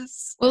it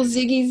is. Well,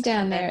 Ziggy's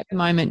down there at the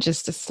moment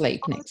just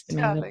asleep next to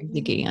me. Little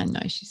Ziggy, I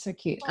know, she's so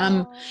cute.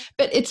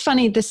 But it's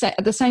funny,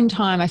 at the same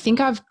time, I think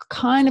I've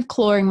kind of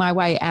clawing my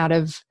way out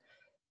of,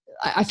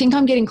 I think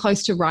I'm getting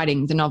close to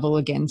writing the novel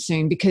again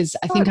soon, because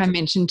I think I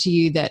mentioned to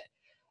you that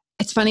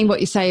it's funny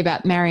what you say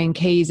about Marion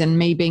Keyes and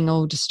me being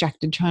all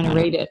distracted trying to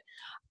read it.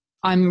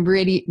 I'm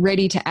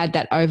ready to add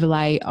that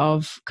overlay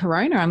of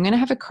Corona. I'm going to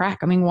have a crack.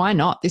 I mean, why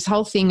not? This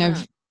whole thing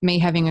of me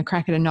having a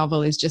crack at a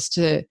novel is just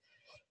to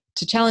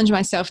challenge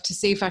myself to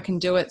see if I can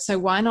do it. So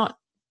why not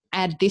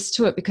add this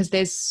to it? Because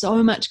there's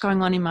so much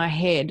going on in my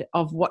head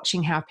of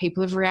watching how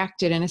people have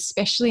reacted, and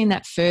especially in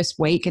that first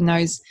week and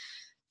those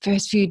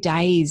first few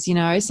days,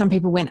 some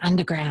people went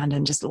underground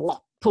and just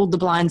pulled the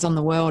blinds on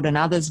the world, and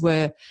others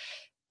were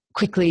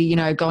quickly,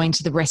 going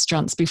to the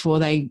restaurants before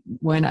they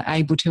weren't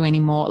able to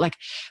anymore. Like,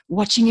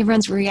 watching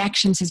everyone's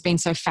reactions has been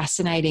so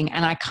fascinating.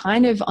 And I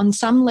kind of, on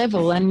some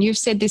level, and you've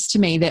said this to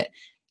me, that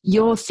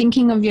you're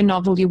thinking of your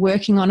novel, you're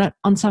working on it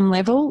on some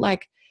level,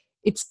 like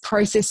it's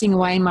processing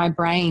away in my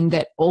brain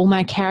that all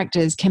my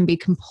characters can be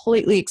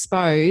completely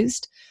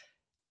exposed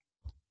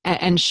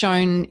and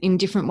shown in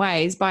different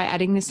ways by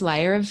adding this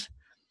layer of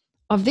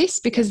this,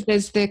 because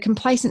there's the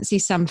complacency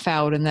some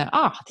felt and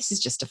this is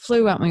just a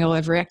flu, aren't we all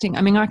overreacting?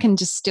 I mean, I can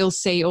just still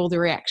see all the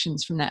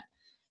reactions from that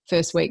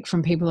first week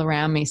from people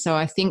around me. So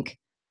I think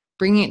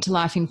bringing it to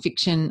life in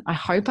fiction, I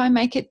hope I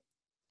make it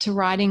to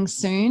writing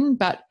soon,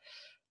 but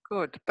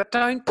good. But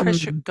don't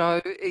pressure,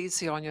 go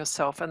easy on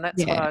yourself. And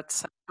that's what I'd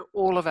say to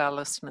all of our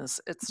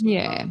listeners. It's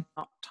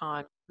not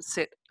time to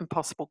set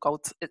impossible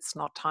goals. It's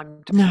not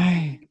time to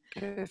be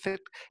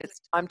perfect.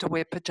 It's time to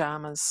wear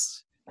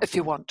pajamas if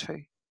you want to.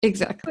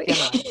 Exactly.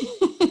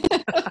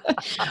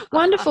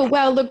 Wonderful.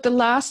 Well, look, the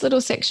last little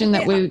section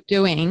that we're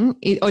doing,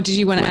 or did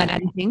you want to add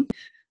anything?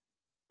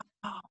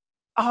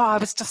 I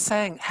was just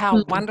saying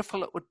how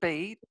wonderful it would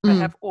be to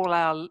have all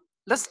our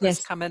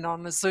listeners come in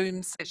on a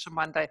Zoom session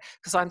one day,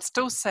 because I'm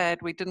still sad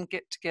we didn't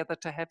get together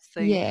to have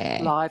the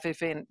live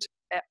event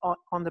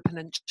on the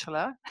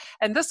peninsula.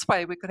 And this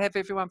way we could have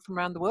everyone from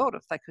around the world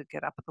if they could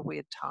get up at the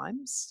weird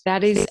times.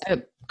 That is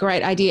a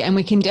great idea, and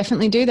we can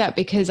definitely do that,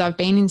 because I've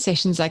been in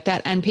sessions like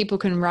that, and people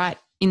can write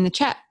in the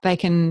chat. They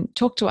can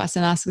talk to us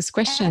and ask us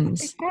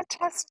questions.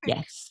 Fantastic.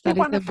 Yes, that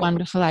is a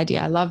wonderful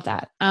idea. I love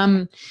that.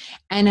 And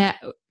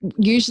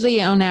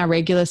usually on our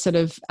regular sort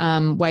of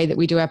way that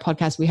we do our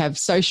podcast, we have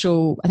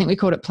social, I think we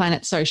called it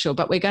Planet Social,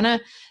 but we're going to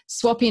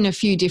swap in a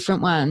few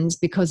different ones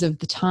because of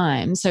the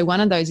time. So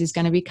one of those is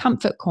going to be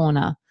Comfort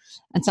Corner.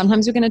 And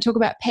sometimes we're going to talk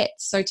about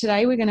pets. So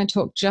today we're going to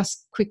talk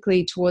just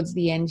quickly towards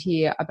the end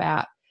here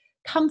about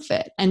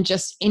comfort and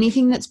just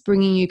anything that's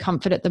bringing you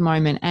comfort at the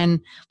moment.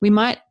 And we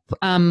might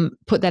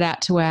put that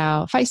out to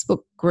our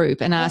Facebook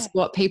group and ask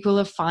what people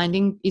are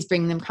finding is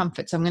bringing them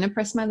comfort. So I'm going to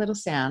press my little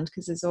sound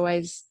because it's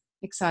always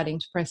exciting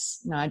to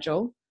press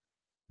Nigel.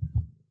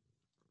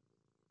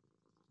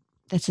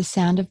 That's a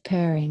sound of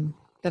purring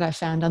that I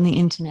found on the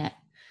internet.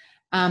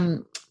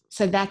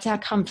 So that's our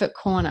Comfort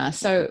Corner.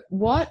 So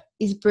what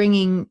is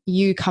bringing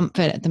you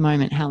comfort at the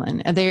moment,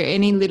 Helen? Are there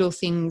any little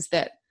things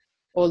that,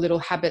 or little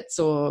habits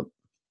or?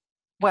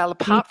 Well,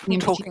 apart from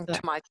talking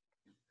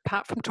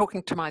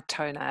to my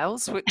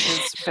toenails, which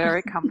is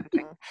very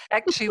comforting.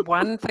 Actually,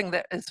 one thing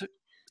that is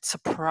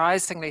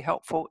surprisingly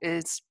helpful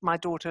is my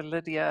daughter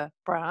Lydia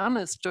Brown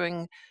is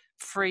doing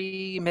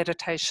free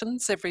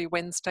meditations every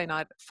Wednesday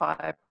night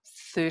at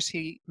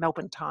 5:30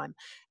 Melbourne time,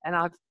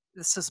 and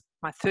this is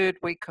my third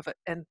week of it.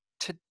 And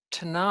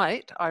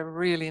tonight, I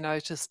really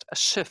noticed a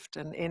shift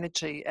in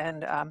energy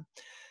and.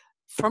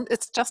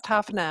 It's just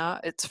half an hour.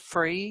 It's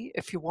free.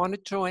 If you want to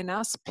join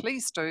us,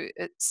 please do.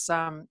 It's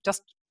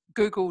just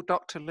Google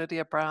Dr.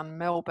 Lydia Brown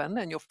Melbourne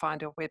and you'll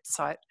find her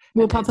website.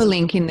 We'll pop a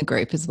link in the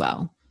group as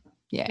well.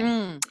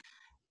 Yeah.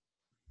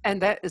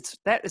 And that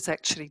is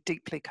actually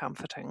deeply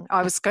comforting.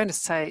 I was going to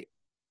say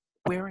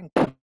wearing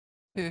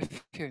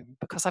perfume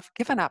because I've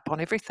given up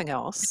on everything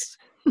else.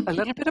 A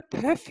little bit of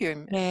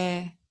perfume.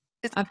 Yeah.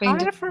 I've been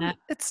doing that.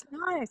 It's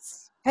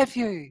nice. Have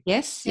you?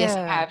 Yes, I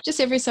have. Just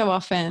every so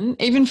often,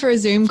 even for a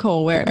Zoom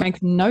call where it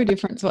makes no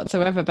difference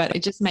whatsoever, but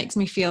it just makes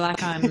me feel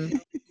like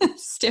I'm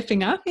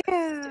stepping up.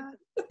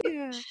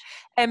 Yeah.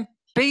 And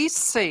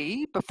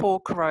BC, before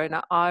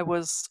Corona, I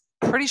was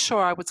pretty sure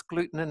I was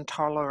gluten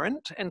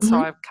intolerant, and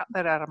so I've cut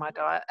that out of my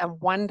diet.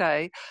 And one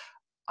day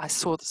I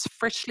saw this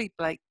freshly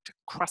baked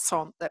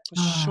croissant that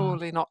was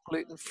surely not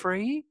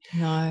gluten-free.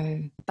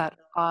 No. But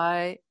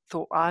I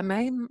thought I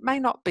may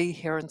not be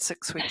here in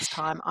 6 weeks'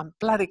 time. I'm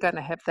bloody going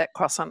to have that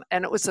croissant.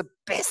 And it was the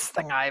best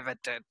thing I ever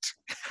did.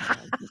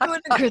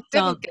 Good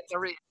croissant. Get the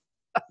rest.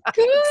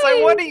 Good.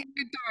 So what are you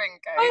doing,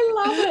 Kate? I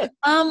love it.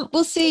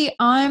 Well, see,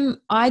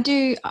 I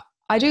do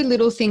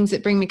little things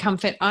that bring me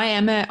comfort.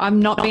 I'm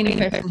not been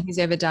a person who's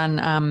ever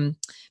done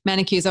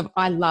manicures.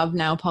 I love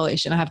nail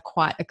polish and I have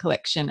quite a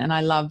collection and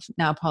I love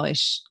nail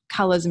polish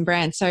colours and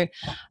brands. So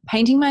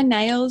painting my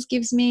nails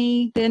gives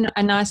me then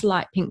a nice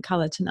light pink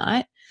colour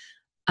tonight.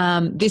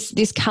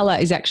 This colour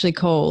is actually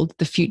called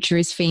The Future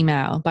is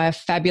Female by a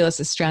fabulous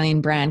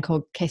Australian brand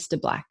called Kester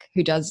Black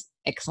who do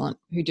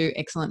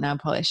excellent nail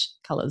polish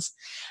colours.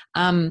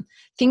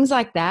 Things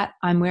like that.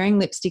 I'm wearing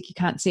lipstick. You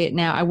can't see it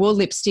now. I wore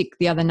lipstick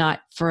the other night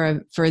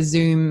for a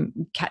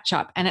Zoom catch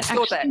up and it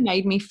actually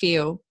made me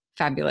feel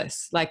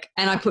fabulous.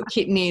 And I put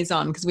kitten ears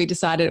on because we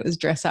decided it was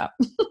dress up.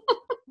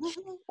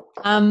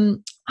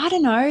 I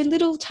don't know,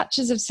 little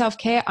touches of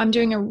self-care. I'm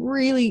doing a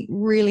really,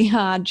 really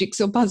hard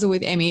jigsaw puzzle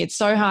with Emmy. It's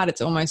so hard, it's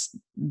almost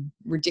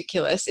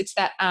ridiculous. It's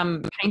that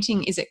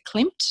painting, is it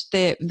Klimt?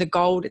 The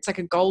gold, it's like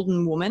a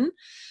golden woman.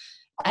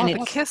 And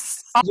the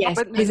kiss. Yes,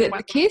 is it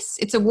The Kiss?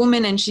 It's a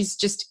woman and she's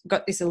just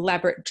got this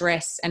elaborate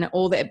dress and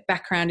all the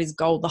background is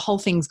gold. The whole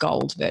thing's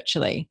gold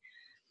virtually.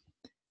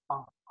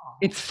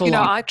 It's full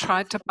on. I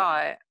tried to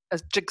buy a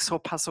jigsaw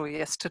puzzle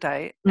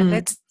yesterday and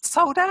that's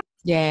sold out.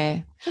 Yeah.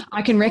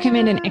 I can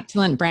recommend an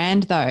excellent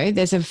brand though.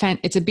 It's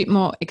a bit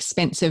more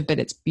expensive, but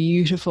it's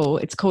beautiful.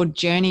 It's called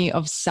Journey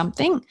of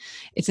Something.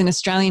 It's an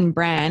Australian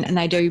brand and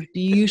they do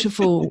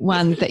beautiful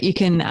ones that you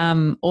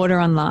can order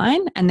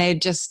online and they're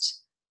just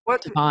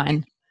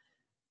divine.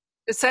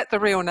 Is that the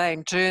real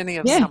name? Journey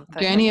of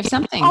Something? Journey of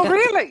Something. Oh,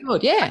 really?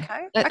 Yeah.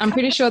 Okay. I'm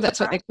pretty sure that's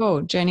what they're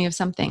called, Journey of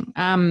Something.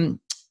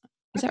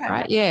 Is that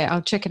right? Yeah,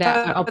 I'll check it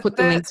out. I'll put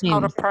the link in. That's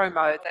not a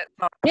promo.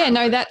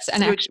 That's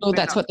an actual,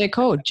 that's what they're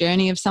called,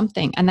 Journey of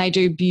Something. And they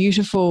do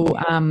beautiful,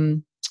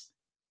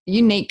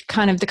 unique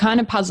the kind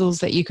of puzzles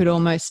that you could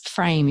almost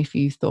frame if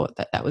you thought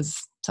that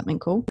was something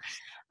cool.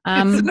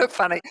 Isn't it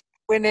funny?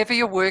 Whenever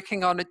you're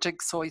working on a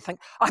jigsaw, you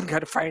think, I'm going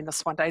to frame this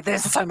one day.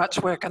 There's so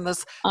much work in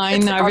this. I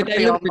know, but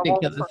they look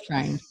ridiculous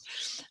framed.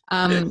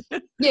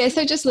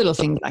 So just little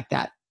things like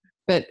that.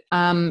 But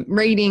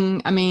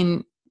reading,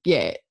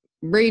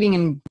 reading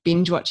and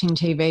binge watching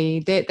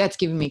TV, that's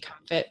given me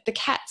comfort. The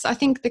cats, I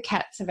think the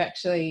cats have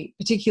actually,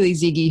 particularly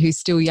Ziggy, who's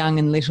still young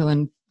and little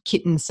and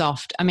kitten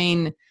soft.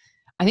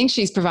 I think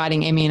she's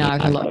providing Emmy and I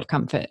with a lot of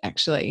comfort,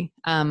 actually.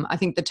 I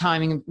think the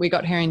timing, we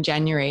got her in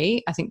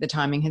January. I think the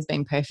timing has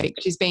been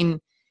perfect. She's been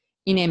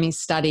in Emmy's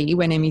study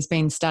when Emmy's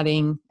been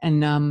studying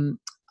and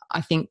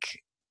I think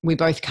we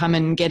both come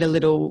and get a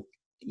little,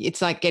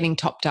 it's like getting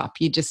topped up.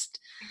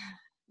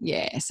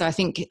 Yeah. So I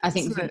think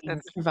Isn't it? And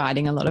it's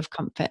providing a lot of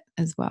comfort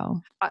as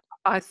well.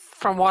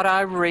 from what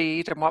I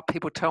read and what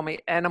people tell me,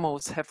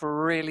 animals have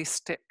really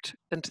stepped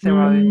into their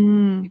own,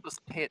 Mm, people's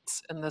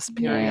pets in this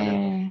period.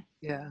 yeah.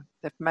 Yeah,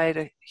 they've made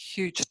a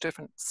huge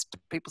difference to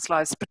people's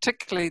lives,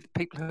 particularly the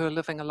people who are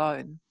living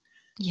alone.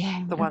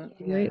 Yeah, The one,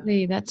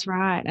 absolutely. That's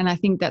right. And I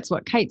think that's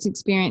what Kate's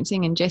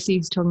experiencing, and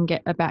Jesse's talking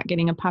about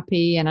getting a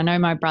puppy. And I know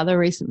my brother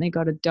recently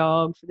got a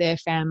dog for their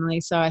family.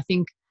 So I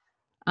think,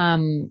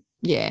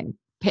 yeah,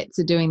 pets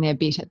are doing their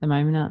bit at the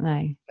moment, aren't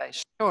they? They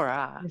sure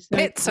are. They're so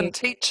Pets and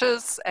cute.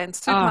 teachers and Oh,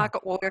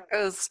 supermarket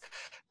workers,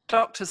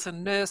 doctors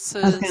and I was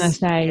going to nurses.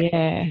 say,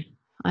 yeah,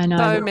 I know.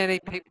 So There's many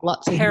people,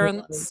 lots of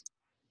parents. heroes.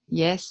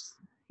 Yes,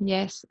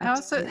 yes, How's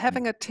it absolutely.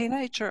 having a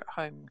teenager at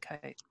home,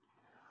 Kate?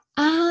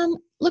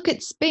 Look,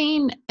 it's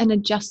been an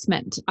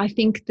adjustment. I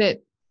think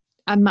that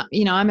I'm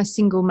a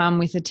single mum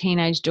with a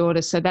teenage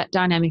daughter, so that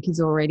dynamic is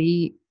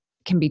already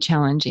can be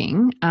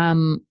challenging.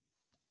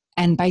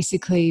 And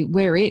basically,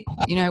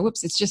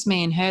 whoops, it's just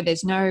me and her.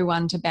 There's no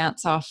one to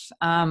bounce off.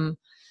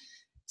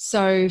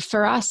 So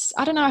for us,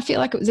 I don't know. I feel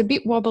like it was a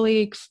bit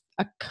wobbly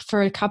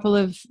for a couple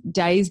of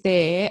days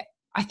there.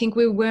 I think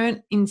we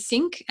weren't in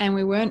sync and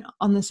we weren't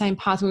on the same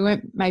path. We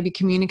weren't maybe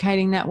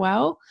communicating that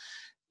well.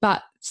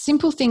 But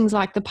simple things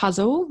like the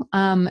puzzle,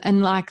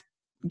 and like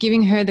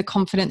giving her the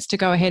confidence to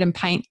go ahead and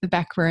paint the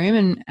back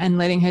room and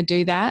letting her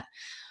do that.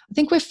 I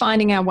think we're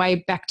finding our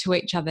way back to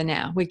each other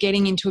now. We're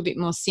getting into a bit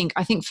more sync.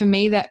 I think for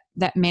me that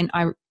meant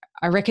I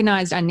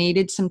recognized I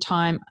needed some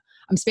time.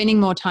 I'm spending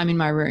more time in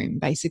my room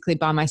basically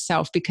by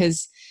myself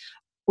because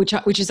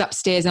which is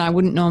upstairs, and I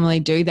wouldn't normally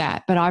do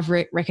that, but I've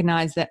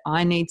recognized that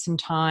I need some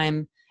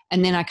time,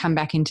 and then I come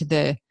back into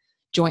the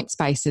joint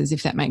spaces,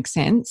 if that makes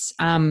sense.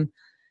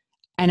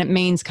 And it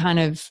means kind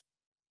of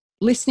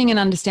listening and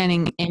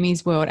understanding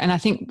Emmy's world. And I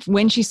think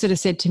when she sort of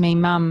said to me,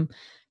 Mum,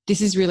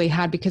 this is really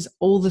hard because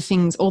all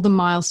the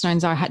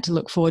milestones I had to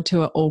look forward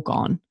to are all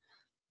gone.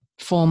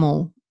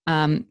 Formal,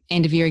 end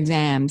of year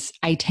exams,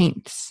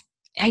 18ths.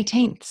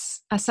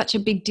 18ths are such a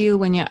big deal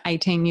when you're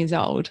 18 years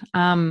old.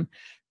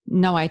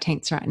 No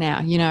 18ths right now,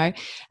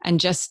 and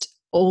just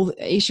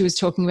she was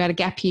talking about a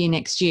gap year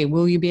next year.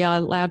 Will you be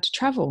allowed to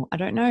travel? I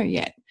don't know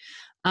yet.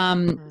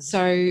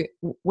 So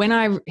when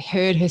I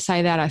heard her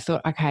say that, I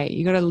thought, okay,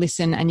 you got to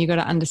listen and you got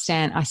to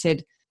understand. I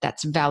said,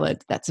 that's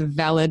valid. That's a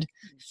valid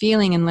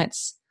feeling. And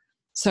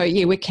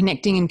we're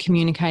connecting and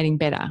communicating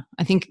better.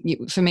 I think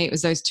for me, it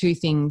was those two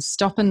things: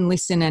 stop and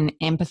listen and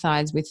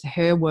empathize with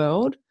her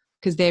world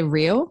because they're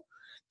real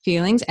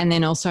feelings. And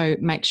then also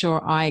make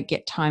sure I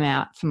get time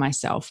out for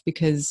myself,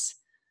 because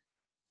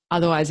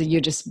otherwise you're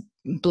just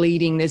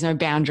bleeding. There's no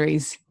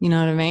boundaries. You know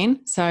what I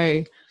mean?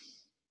 So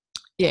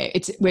yeah,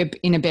 we're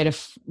in a better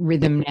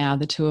rhythm now,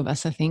 the two of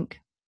us, I think.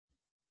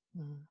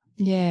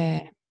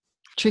 Yeah.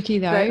 Tricky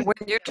though.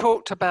 When you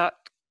talked about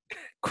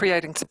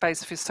creating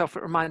space for yourself,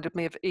 it reminded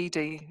me of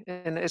Edie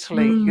in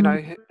Italy,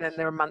 and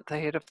they're a month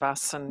ahead of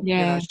us. And,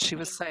 she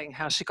was saying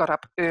how she got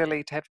up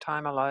early to have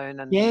time alone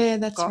and yeah,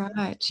 that's got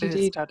right. She her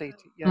did. study.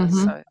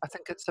 So I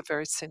think it's a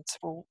very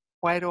sensible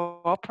way to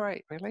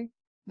operate, really.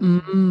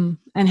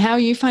 And how are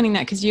you finding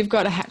that? Because you've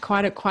got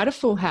quite a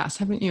full house,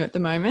 haven't you, at the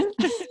moment?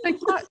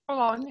 Quite full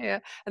on, yeah.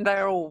 And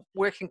they're all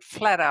working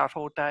flat out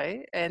all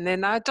day, and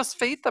then I just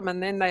feed them,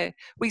 and then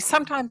we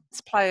sometimes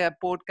play a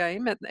board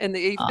game in the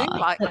evening,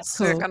 like that's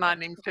circa cool.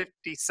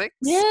 1956.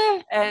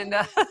 Yeah.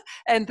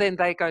 And then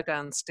they go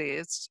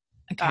downstairs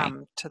Okay.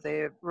 to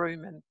their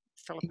room, and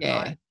Philip and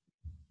Yeah.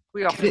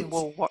 we often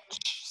will watch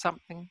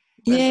something.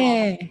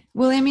 Yeah.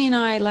 Well, Emmy and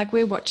I,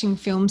 we're watching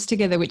films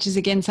together, which is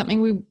again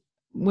something we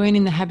weren't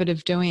in the habit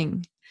of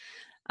doing.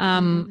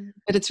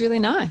 But it's really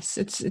nice.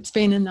 It's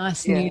been a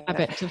nice new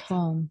habit to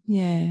form.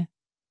 Yeah.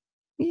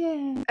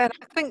 Yeah. And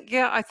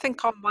I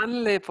think on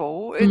one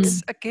level,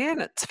 it's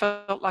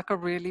felt like a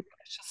really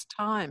precious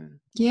time.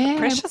 Yeah, A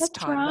precious that's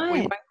time that we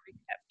right. won't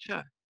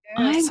recapture.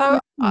 Yeah. I So agree.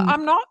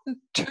 I'm not in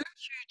too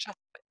huge a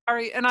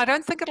hurry, and I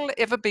don't think it'll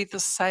ever be the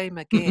same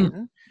Mm-mm.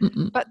 again.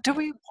 Mm-mm. But do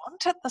we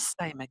want it the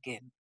same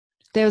again?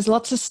 There's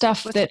lots of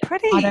stuff It's that I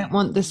don't pretty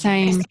want the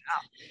same. messed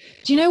up.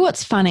 Do you know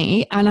what's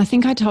funny? And I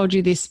think I told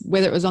you this,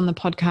 whether it was on the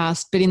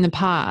podcast, but in the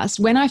past,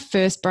 when I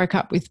first broke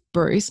up with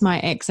Bruce, my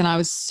ex, and I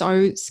was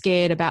so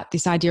scared about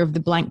this idea of the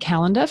blank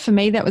calendar, for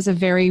me, that was a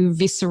very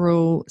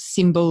visceral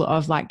symbol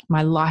of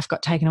my life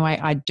got taken away.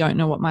 I don't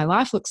know what my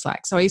life looks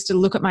like. So I used to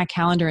look at my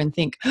calendar and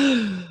think,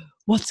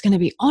 what's going to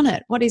be on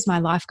it? What is my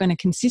life going to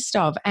consist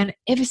of? And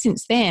ever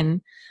since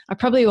then, I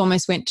probably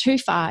almost went too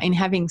far in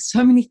having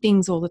so many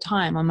things all the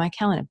time on my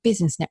calendar: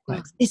 business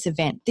networks, this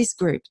event, this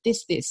group,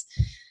 this.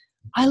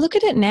 I look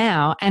at it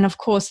now, and of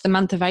course, the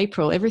month of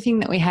April, everything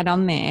that we had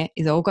on there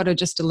is all got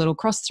just a little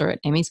cross through it.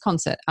 Emmy's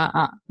concert,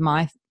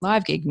 my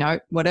live gig, no,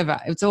 whatever.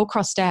 It's all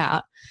crossed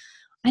out.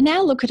 I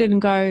now look at it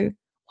and go,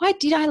 why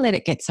did I let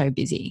it get so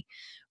busy?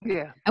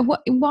 Yeah.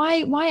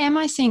 Why am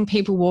I seeing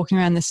people walking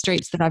around the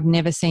streets that I've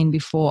never seen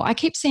before? I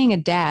keep seeing a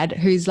dad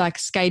who's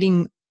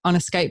skating on a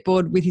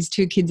skateboard with his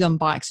two kids on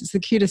bikes. It's the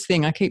cutest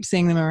thing. I keep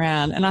seeing them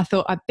around. And I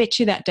thought, I bet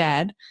you that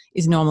dad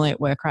is normally at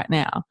work right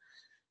now.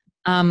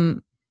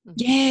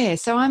 Yeah,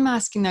 so I'm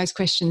asking those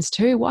questions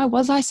too. Why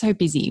was I so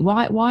busy?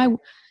 Why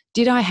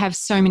did I have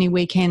so many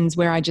weekends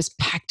where I just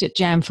packed it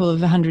jam full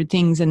of 100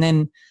 things and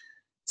then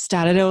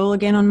started it all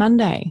again on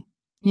Monday,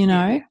 you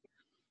know? Yeah.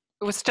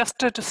 It was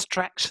just a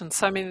distraction,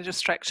 so many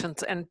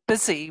distractions, and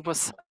busy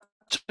was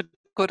such a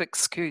good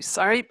excuse.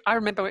 I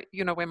remember,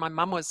 when my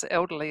mum was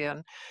elderly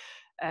and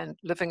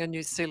living in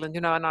New Zealand,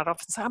 and I'd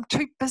often say, I'm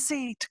too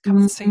busy to come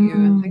and see you.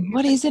 And then you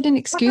What think, is it an what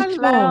excuse a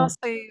for?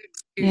 lousy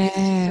excuse.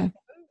 Yeah.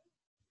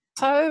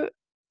 So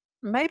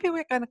maybe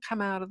we're going to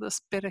come out of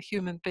this better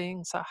human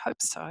beings. I hope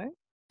so.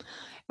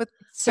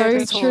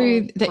 So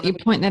true that you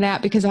point that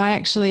out, because I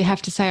actually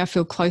have to say I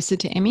feel closer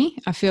to Emmy.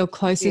 I feel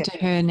closer to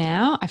her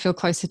now. I feel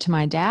closer to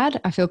my dad.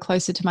 I feel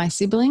closer to my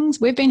siblings.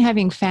 We've been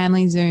having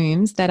family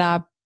Zooms that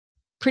are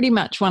pretty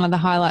much one of the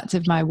highlights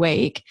of my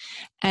week.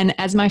 And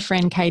as my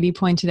friend Katie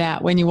pointed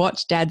out, when you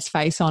watch Dad's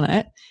face on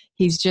it,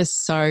 he's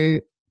just so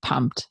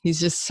pumped.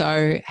 He's just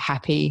so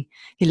happy.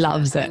 He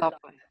loves it. Lovely.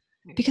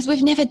 Because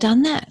we've never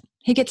done that.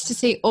 He gets to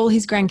see all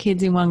his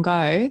grandkids in one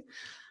go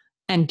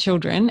and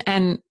children,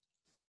 and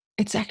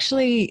it's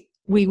actually,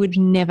 we would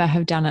never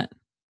have done it.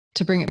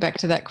 To bring it back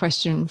to that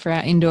question for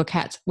our indoor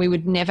cats, we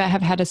would never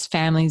have had a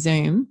family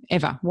Zoom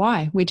ever.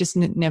 Why? We just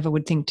never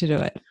would think to do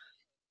it.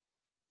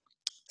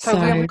 So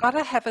we've got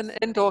to have an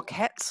indoor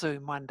cat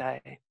Zoom one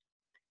day.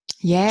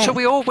 Yeah. Should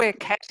we all wear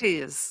cat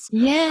ears?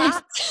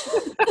 Yes.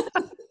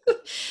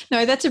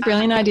 No, that's a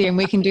brilliant idea, and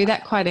we can do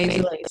that quite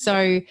easily.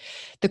 So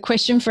the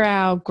question for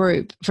our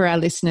group, for our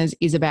listeners,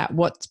 is about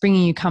what's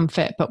bringing you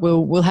comfort, but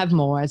we'll have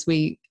more as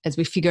we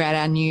figure out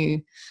our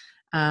new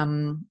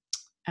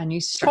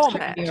structure,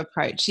 Format. new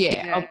approach.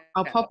 Yeah.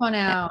 I'll pop on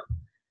our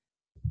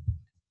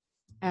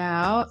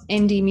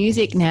ND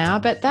music now,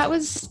 but that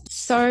was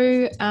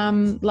so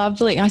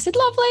lovely. I said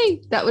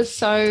lovely. That was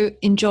so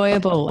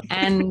enjoyable,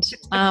 and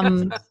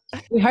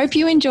we hope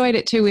you enjoyed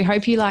it too. We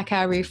hope you like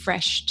our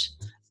refreshed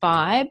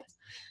vibe,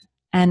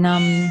 and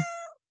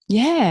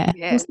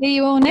we'll see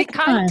you all next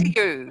time. Be kind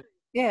to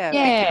you.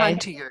 Be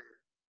kind to you.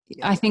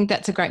 I think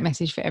that's a great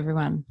message for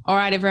everyone. All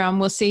right, everyone,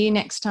 we'll see you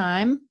next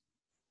time.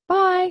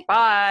 Bye.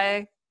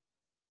 Bye.